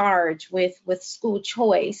 leading the charge with school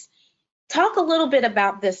choice. Talk a little bit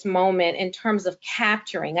about this moment in terms of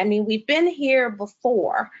capturing. I mean, we've been here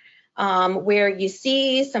before where you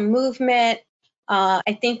see some movement.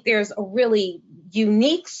 I think there's a really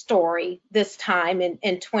unique story this time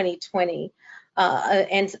in 2020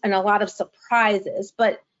 and a lot of surprises.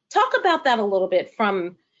 But talk about that a little bit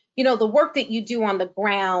from, the work that you do on the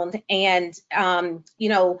ground and,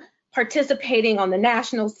 participating on the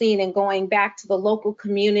national scene and going back to the local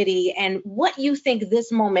community and what you think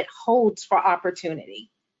this moment holds for opportunity.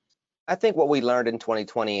 I think what we learned in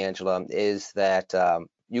 2020, Angela, is that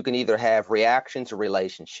you can either have reactions or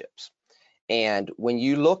relationships. And when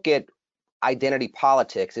you look at identity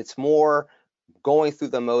politics, it's more going through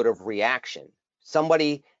the mode of reaction.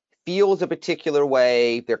 Somebody feels a particular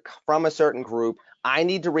way, they're from a certain group. I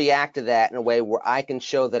need to react to that in a way where I can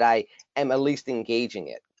show that I am at least engaging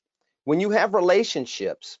it. When you have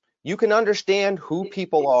relationships, you can understand who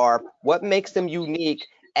people are, what makes them unique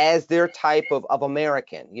as their type of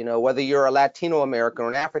American. Whether you're a Latino American or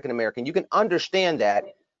an African American, you can understand that,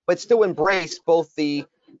 but still embrace both the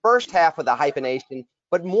first half of the hyphenation,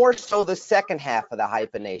 but more so the second half of the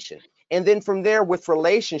hyphenation. And then from there, with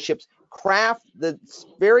relationships, craft the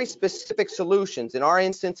very specific solutions. In our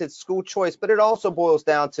instance, it's school choice, but it also boils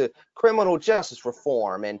down to criminal justice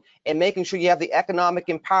reform and making sure you have the economic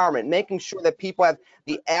empowerment, making sure that people have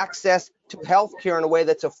the access to healthcare in a way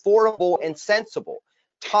that's affordable and sensible.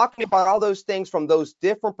 Talking about all those things from those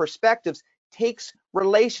different perspectives takes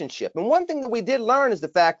relationship. And one thing that we did learn is the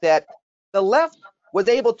fact that the left was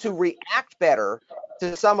able to react better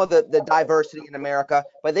to some of the diversity in America,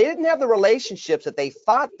 but they didn't have the relationships that they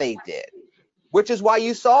thought they did, which is why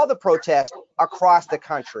you saw the protests across the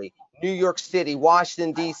country. New York City,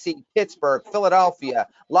 Washington, D.C., Pittsburgh, Philadelphia,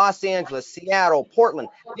 Los Angeles, Seattle, Portland.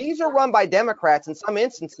 These are run by Democrats, in some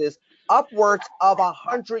instances, upwards of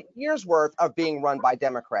 100 years worth of being run by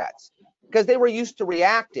Democrats, because they were used to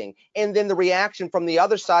reacting. And then the reaction from the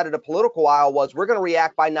other side of the political aisle was, we're going to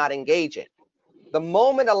react by not engaging. The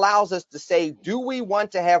moment allows us to say, do we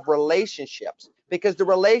want to have relationships? Because the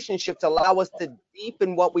relationships allow us to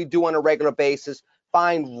deepen what we do on a regular basis,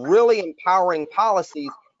 find really empowering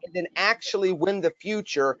policies, and then actually win the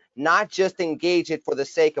future, not just engage it for the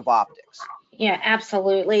sake of optics. Yeah,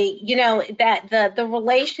 absolutely. That the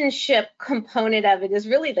relationship component of it is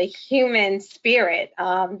really the human spirit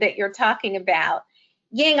that you're talking about.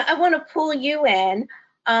 Ying, I want to pull you in.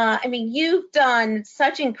 You've done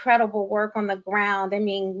such incredible work on the ground.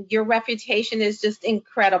 Your reputation is just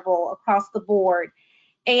incredible across the board.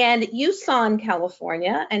 And you saw in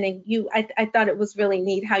California, and I thought it was really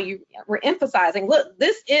neat how you were emphasizing, look,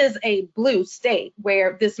 this is a blue state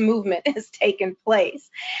where this movement has taken place.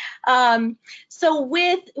 So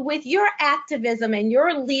with your activism and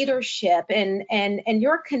your leadership and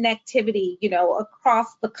your connectivity,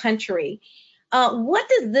 across the country, what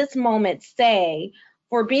does this moment say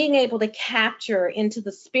for being able to capture into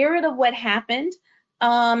the spirit of what happened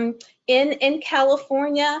in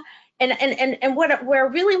California? And where I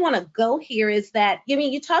really want to go here is that,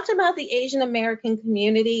 you talked about the Asian American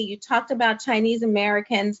community, you talked about Chinese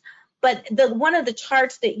Americans, but one of the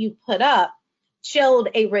charts that you put up showed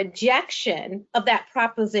a rejection of that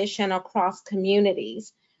proposition across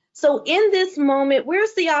communities. So in this moment,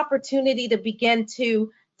 where's the opportunity to begin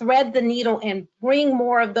to thread the needle and bring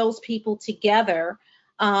more of those people together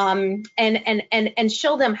and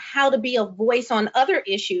show them how to be a voice on other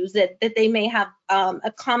issues that they may have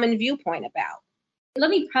a common viewpoint about?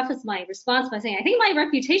 Let me preface my response by saying I think my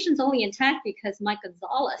reputation's only intact because Mike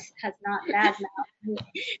Gonzalez has not badmouthed me,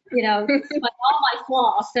 despite all my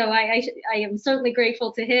flaws. So I am certainly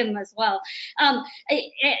grateful to him as well.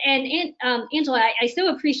 Angela, I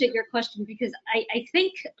so appreciate your question because I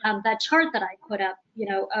think that chart that I put up,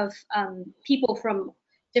 of people from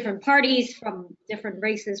different parties, from different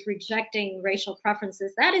races rejecting racial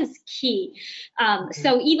preferences, that is key.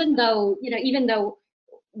 So even though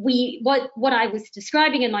what I was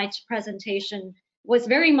describing in my presentation was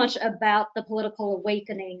very much about the political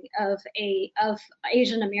awakening of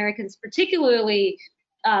Asian Americans, particularly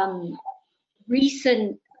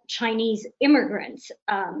recent Chinese immigrants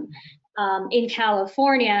in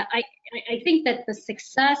California. I think that the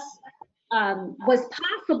success was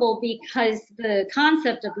possible because the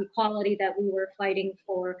concept of equality that we were fighting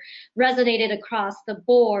for resonated across the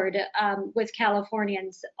board with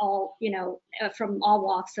Californians, all from all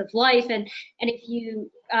walks of life. And if you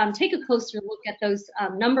take a closer look at those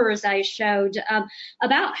numbers I showed,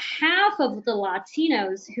 about half of the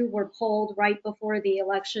Latinos who were polled right before the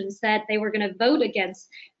election said they were going to vote against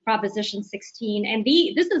Proposition 16. And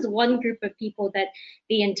this is one group of people that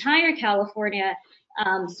the entire California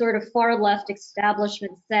sort of far left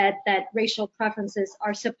establishment said that racial preferences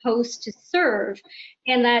are supposed to serve.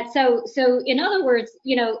 And that so in other words,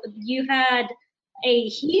 you had a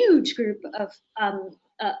huge group of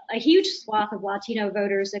a huge swath of Latino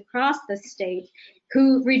voters across the state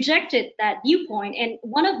who rejected that viewpoint. And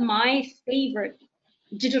one of my favorite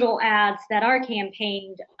digital ads that our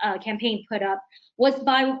campaign put up was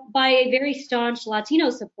by a very staunch Latino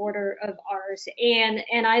supporter of ours,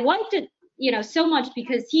 and I liked it, so much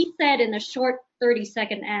because he said in a short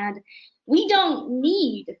 30-second ad, we don't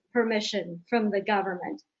need permission from the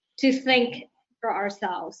government to think for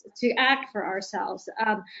ourselves, to act for ourselves.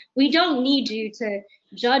 We don't need you to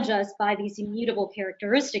judge us by these immutable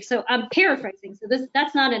characteristics. So I'm paraphrasing, so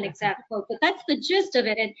that's not an exact quote, but that's the gist of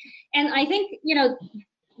it. And I think,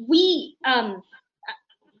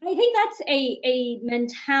 I think that's a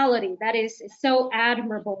mentality that is so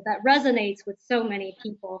admirable, that resonates with so many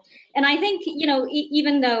people. And I think,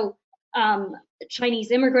 even though Chinese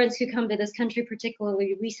immigrants who come to this country,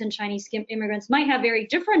 particularly recent Chinese immigrants, might have very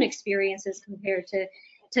different experiences compared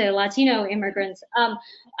to Latino immigrants,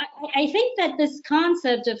 I think that this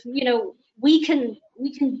concept of, we can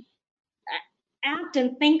act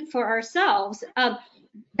and think for ourselves,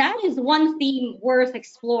 that is one theme worth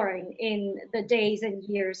exploring in the days and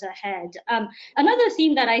years ahead. Another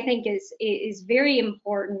theme that I think is very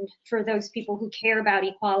important for those people who care about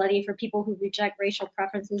equality, for people who reject racial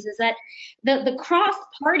preferences, is that the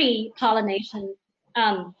cross-party pollination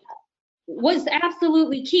was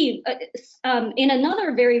absolutely key. In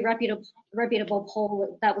another very reputable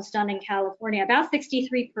poll that was done in California, about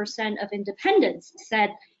 63% of independents said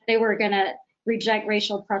they were going to reject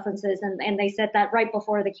racial preferences, and they said that right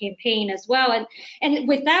before the campaign as well. And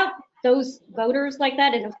without those voters like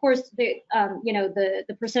that, and of course the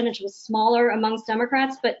percentage was smaller amongst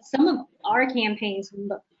Democrats, but some of our campaign's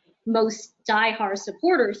most diehard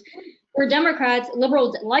supporters were Democrats,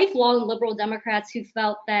 lifelong liberal Democrats who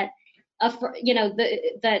felt that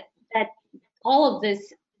that all of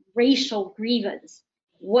this racial grievance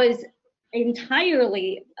was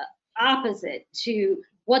entirely opposite to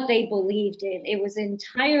what they believed in. It was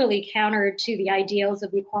entirely counter to the ideals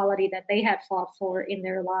of equality that they had fought for in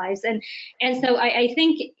their lives. And so I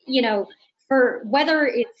think, for whether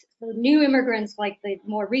it's for new immigrants like the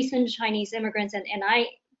more recent Chinese immigrants, and I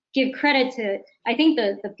give credit to, I think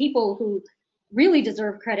the people who really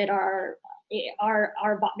deserve credit are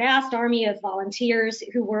our vast army of volunteers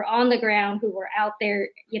who were on the ground, who were out there,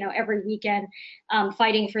 every weekend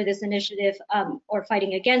fighting for this initiative or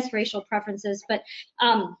fighting against racial preferences. But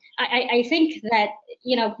I think that,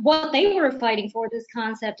 what they were fighting for, this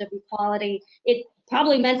concept of equality, it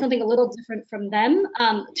probably meant something a little different from them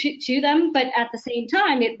to them, but at the same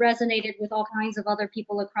time, it resonated with all kinds of other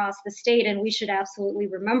people across the state. And we should absolutely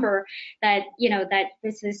remember that, that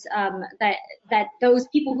this is that those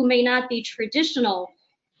people who may not be traditional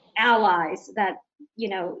allies, that,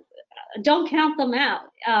 don't count them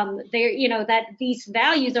out. That these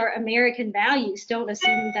values are American values. Don't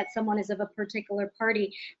assume that someone is of a particular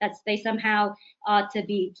party, that they somehow ought to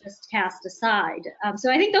be just cast aside.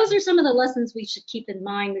 So I think those are some of the lessons we should keep in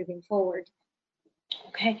mind moving forward.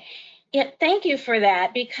 Okay. Yeah, thank you for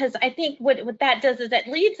that, because I think what that does is that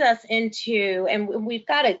leads us into, and we've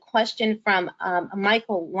got a question from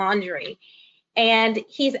Michael Laundrie, and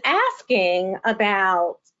he's asking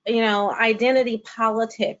about, identity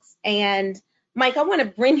politics. And Mike, I want to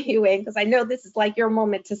bring you in because I know this is like your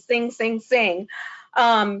moment to sing.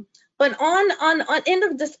 But on in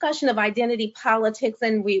the discussion of identity politics,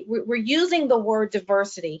 and we're using the word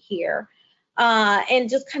diversity here, and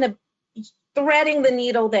just kind of threading the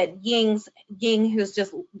needle that Ying who's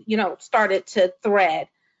just started to thread.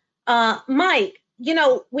 Mike,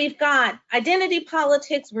 we've got identity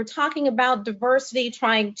politics. We're talking about diversity,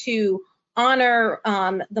 trying to honor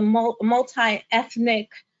the multi-ethnic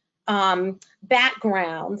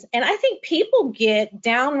backgrounds. And I think people get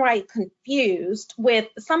downright confused with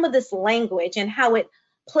some of this language and how it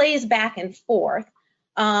plays back and forth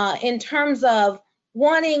in terms of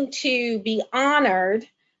wanting to be honored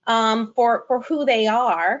for who they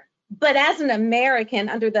are, but as an American,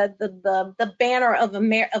 under the banner of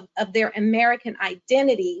their American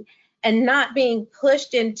identity, and not being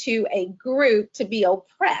pushed into a group to be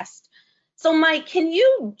oppressed. So Mike, can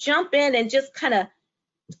you jump in and just kind of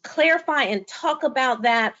clarify and talk about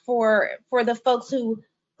that for the folks who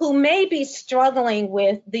may be struggling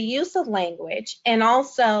with the use of language and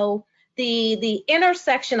also the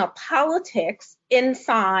intersection of politics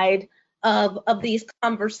inside of these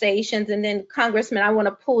conversations? And then Congressman, I want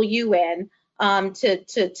to pull you in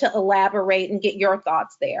to elaborate and get your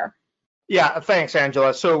thoughts there. Yeah, thanks,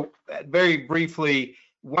 Angela. So very briefly,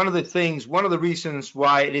 one of the reasons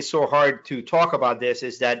why it is so hard to talk about this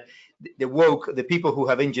is that the woke, the people who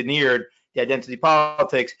have engineered the identity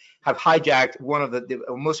politics, have hijacked one of the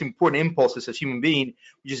most important impulses as human being,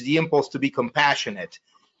 which is the impulse to be compassionate.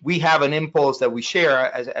 We have an impulse that we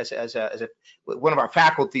share as one of our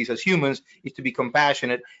faculties as humans is to be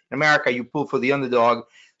compassionate. In America, you pull for the underdog.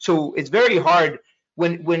 So it's very hard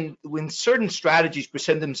when certain strategies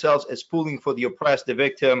present themselves as pulling for the oppressed, the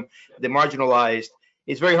victim, the marginalized.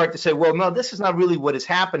 It's very hard to say, well, no, this is not really what is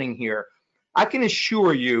happening here. I can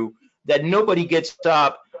assure you that nobody gets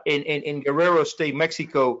up in Guerrero State,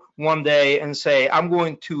 Mexico, one day and say, I'm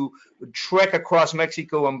going to trek across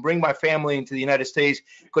Mexico and bring my family into the United States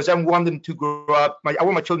because I want them to grow up. I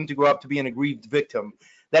want my children to grow up to be an aggrieved victim.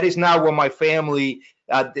 That is not what my family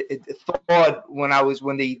thought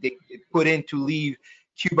when they put in to leave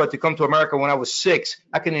Cuba to come to America when I was 6.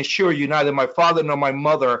 I can assure you, neither my father nor my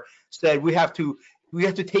mother said we have to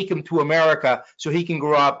take him to America so he can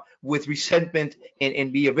grow up with resentment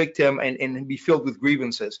and be a victim and be filled with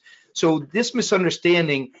grievances. So this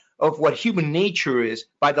misunderstanding of what human nature is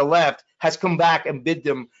by the left has come back and bit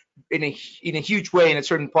them in a huge way in a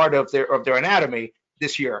certain part of their anatomy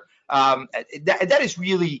this year. That is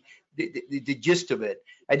really the gist of it.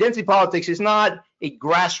 Identity politics is not a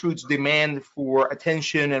grassroots demand for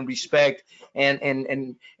attention and respect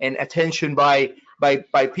and attention by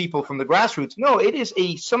people from the grassroots. No, it is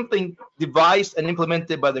something devised and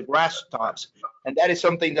implemented by the grass tops, and that is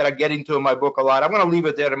something that I get into in my book a lot. I'm going to leave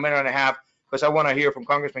it there a minute and a half because I want to hear from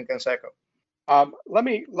Congressman Canseco. Let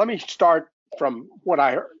me start from what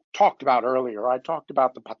I talked about earlier. I talked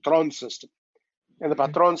about the patron system, and the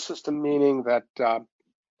patron system meaning that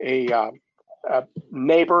a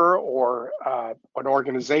neighbor or an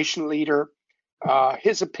organization leader,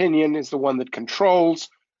 his opinion is the one that controls.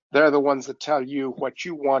 They're the ones that tell you what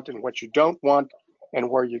you want and what you don't want and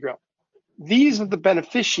where you go. These are the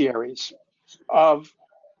beneficiaries of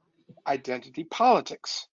identity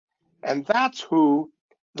politics. And that's who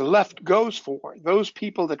the left goes for, those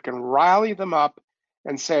people that can rally them up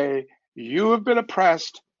and say, you have been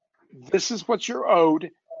oppressed, this is what you're owed,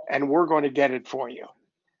 and we're going to get it for you.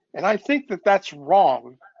 And I think that that's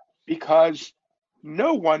wrong because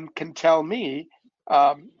no one can tell me,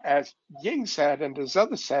 as Ying said and as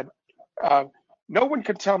others said, no one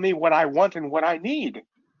can tell me what I want and what I need.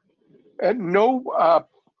 No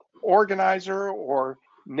organizer or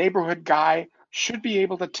neighborhood guy should be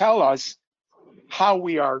able to tell us how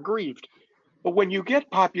we are aggrieved. But when you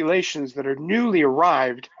get populations that are newly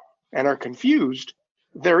arrived and are confused,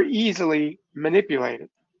 they're easily manipulated.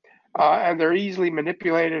 And they're easily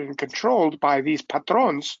manipulated and controlled by these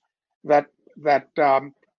patrons that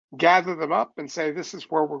gather them up and say, this is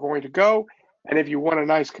where we're going to go. And if you want a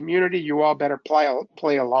nice community, you all better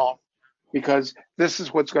play along because this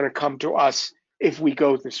is what's going to come to us if we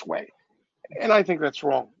go this way. And I think that's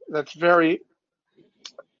wrong. That's very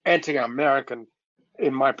anti-American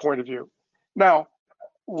in my point of view. Now,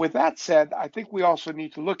 with that said, I think we also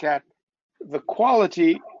need to look at the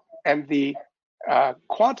quality and the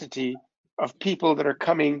quantity of people that are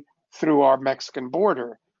coming through our Mexican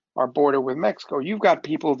border, our border with Mexico. You've got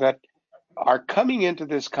people that are coming into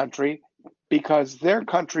this country because their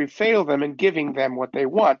country failed them in giving them what they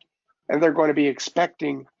want, and they're going to be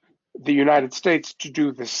expecting the United States to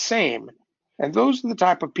do the same. And those are the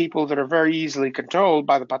type of people that are very easily controlled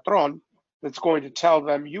by the patron that's going to tell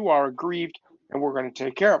them, you are aggrieved and we're going to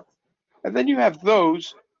take care of it. And then you have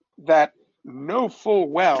those that know full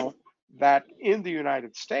well that in the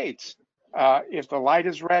United States, if the light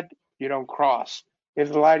is red, you don't cross.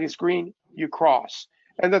 If the light is green, you cross.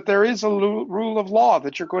 And that there is a rule of law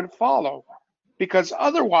that you're going to follow. Because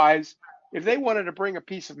otherwise, if they wanted to bring a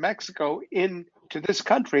piece of Mexico into this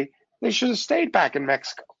country, they should have stayed back in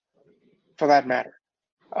Mexico, for that matter.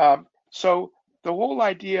 So the whole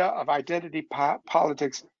idea of identity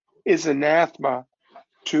politics is anathema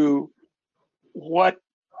to what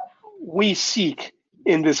we seek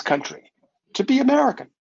in this country, to be American,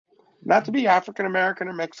 not to be African American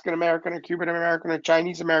or Mexican American or Cuban American or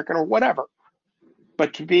Chinese American or whatever,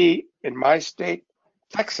 but to be, in my state,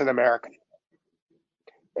 Texan American.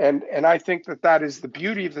 And I think that that is the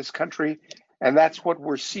beauty of this country, and that's what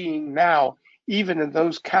we're seeing now, even in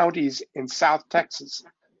those counties in South Texas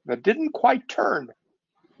that didn't quite turn,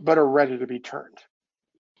 but are ready to be turned.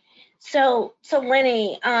 So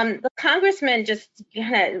Lenny, the congressman just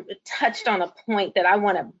kind of touched on a point that I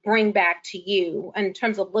want to bring back to you in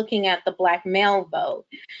terms of looking at the Black male vote.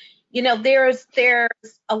 You know, there's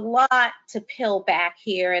a lot to peel back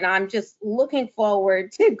here, and I'm just looking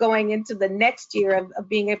forward to going into the next year of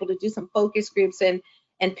being able to do some focus groups and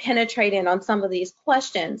penetrate in on some of these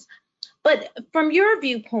questions. But from your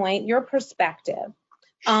viewpoint, your perspective,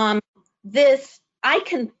 this I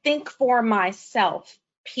can think for myself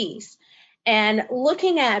piece, and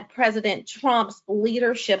looking at President Trump's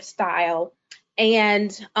leadership style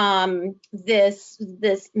and this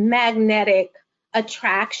magnetic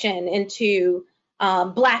attraction into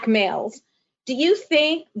Black males, do you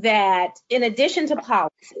think that in addition to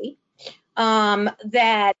policy,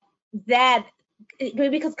 that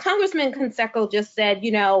because Congressman Canseco just said,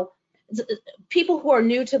 you know, people who are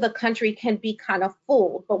new to the country can be kind of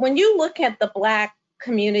fooled, but when you look at the Black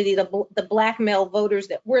community, the Black male voters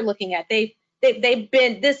that we're looking at, they've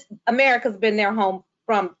been, America's been their home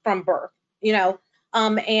from birth, you know,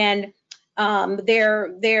 and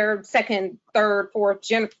their second, third, fourth,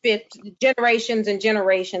 fifth generations and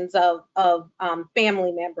generations of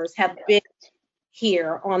family members have been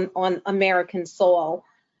here on American soil.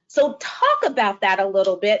 So talk about that a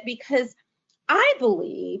little bit, because I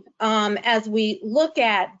believe as we look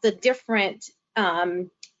at the different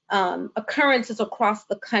occurrences across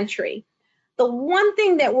the country, the one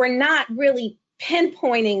thing that we're not really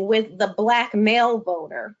pinpointing with the Black male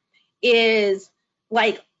voter is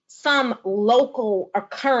like some local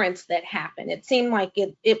occurrence that happened. It seemed like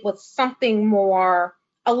it was something more,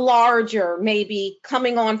 a larger, maybe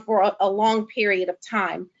coming on for a long period of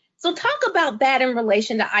time. So talk about that in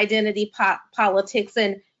relation to identity politics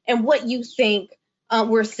and what you think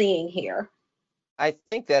we're seeing here. I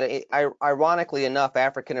think that, ironically enough,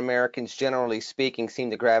 African Americans, generally speaking,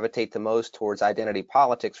 seem to gravitate the most towards identity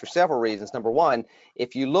politics for several reasons. Number one,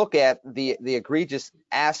 if you look at the egregious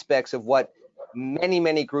aspects of what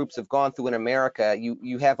many groups have gone through in America,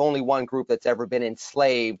 you have only one group that's ever been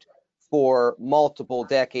enslaved for multiple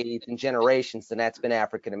decades and generations, and that's been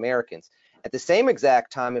African Americans. At the same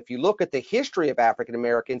exact time, if you look at the history of African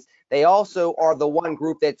Americans, they also are the one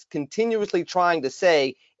group that's continuously trying to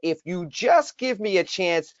say, if you just give me a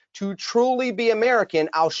chance to truly be American,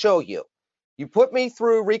 I'll show you. You put me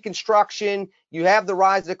through Reconstruction, you have the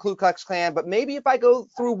rise of the Ku Klux Klan, but maybe if I go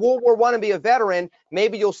through World War I and be a veteran,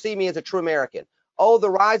 maybe you'll see me as a true American. Oh, the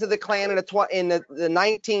rise of the Klan in the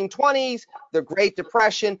 1920s, the Great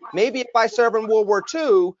Depression, maybe if I serve in World War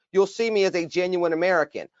II, you'll see me as a genuine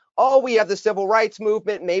American. Oh, we have the civil rights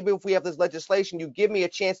movement. Maybe if we have this legislation, you give me a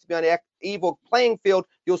chance to be on an equal playing field,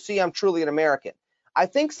 you'll see I'm truly an American. I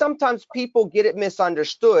think sometimes people get it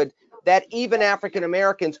misunderstood that even African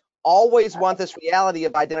Americans always want this reality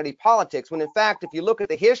of identity politics, when in fact, if you look at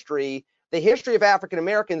the history of African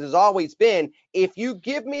Americans has always been, if you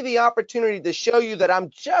give me the opportunity to show you that I'm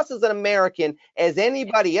just as an American as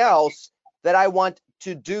anybody else, that I want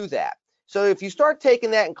to do that. So if you start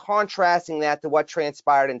taking that and contrasting that to what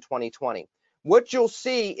transpired in 2020, what you'll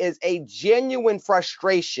see is a genuine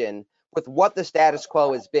frustration with what the status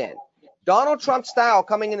quo has been. Donald Trump style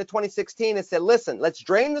coming into 2016 and said, listen, let's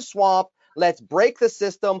drain the swamp. Let's break the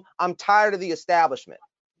system. I'm tired of the establishment.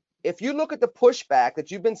 If you look at the pushback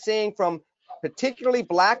that you've been seeing from particularly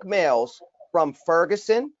Black males from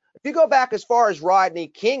Ferguson, if you go back as far as Rodney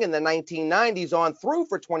King in the 1990s on through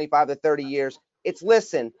for 25 to 30 years, it's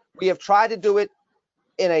listen, we have tried to do it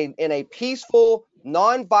in a peaceful,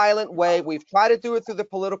 nonviolent way. We've tried to do it through the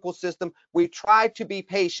political system. We've tried to be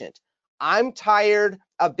patient. I'm tired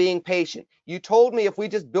of being patient. You told me if we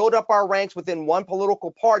just build up our ranks within one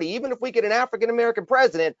political party, even if we get an African-American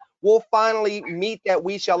president, we'll finally meet that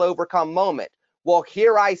we shall overcome moment. Well,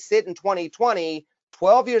 here I sit in 2020,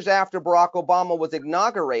 12 years after Barack Obama was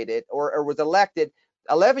inaugurated or was elected,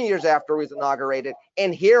 11 years after he was inaugurated,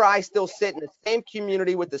 and here I still sit in the same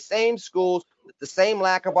community with the same schools, with the same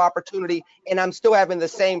lack of opportunity, and I'm still having the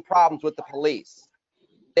same problems with the police.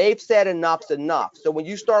 They've said enough's enough. So when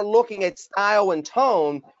you start looking at style and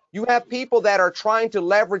tone, you have people that are trying to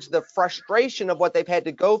leverage the frustration of what they've had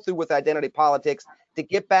to go through with identity politics to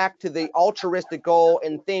get back to the altruistic goal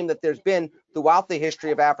and theme that there's been throughout the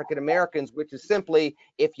history of African Americans, which is simply,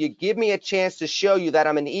 if you give me a chance to show you that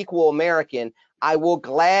I'm an equal American, I will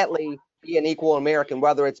gladly be an equal American,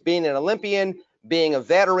 whether it's being an Olympian, being a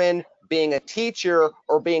veteran, being a teacher,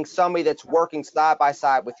 or being somebody that's working side by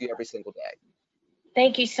side with you every single day.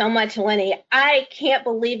 Thank you so much, Lenny. I can't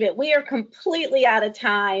believe it. We are completely out of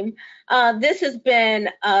time. This has been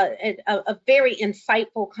a very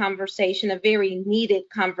insightful conversation, a very needed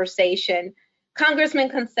conversation. Congressman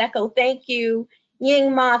Canseco, thank you.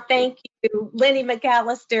 Ying Ma, thank you. Lenny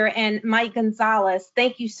McAllister and Mike Gonzalez,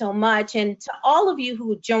 thank you so much. And to all of you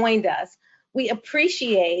who joined us, we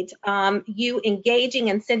appreciate you engaging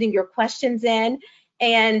and sending your questions in.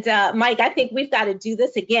 And Mike, I think we've got to do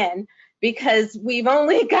this again, because we've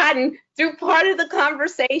only gotten through part of the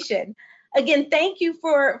conversation. Again, thank you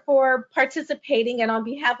for participating. And on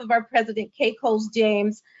behalf of our president, Kay Coles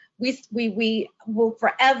James, we will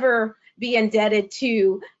forever be indebted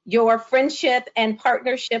to your friendship and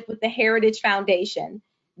partnership with the Heritage Foundation.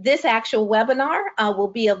 This actual webinar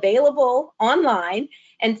will be available online.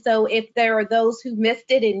 And so if there are those who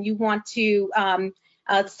missed it and you want to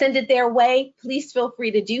send it their way, please feel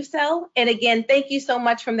free to do so. And again, thank you so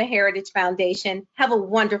much from the Heritage Foundation. Have a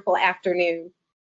wonderful afternoon.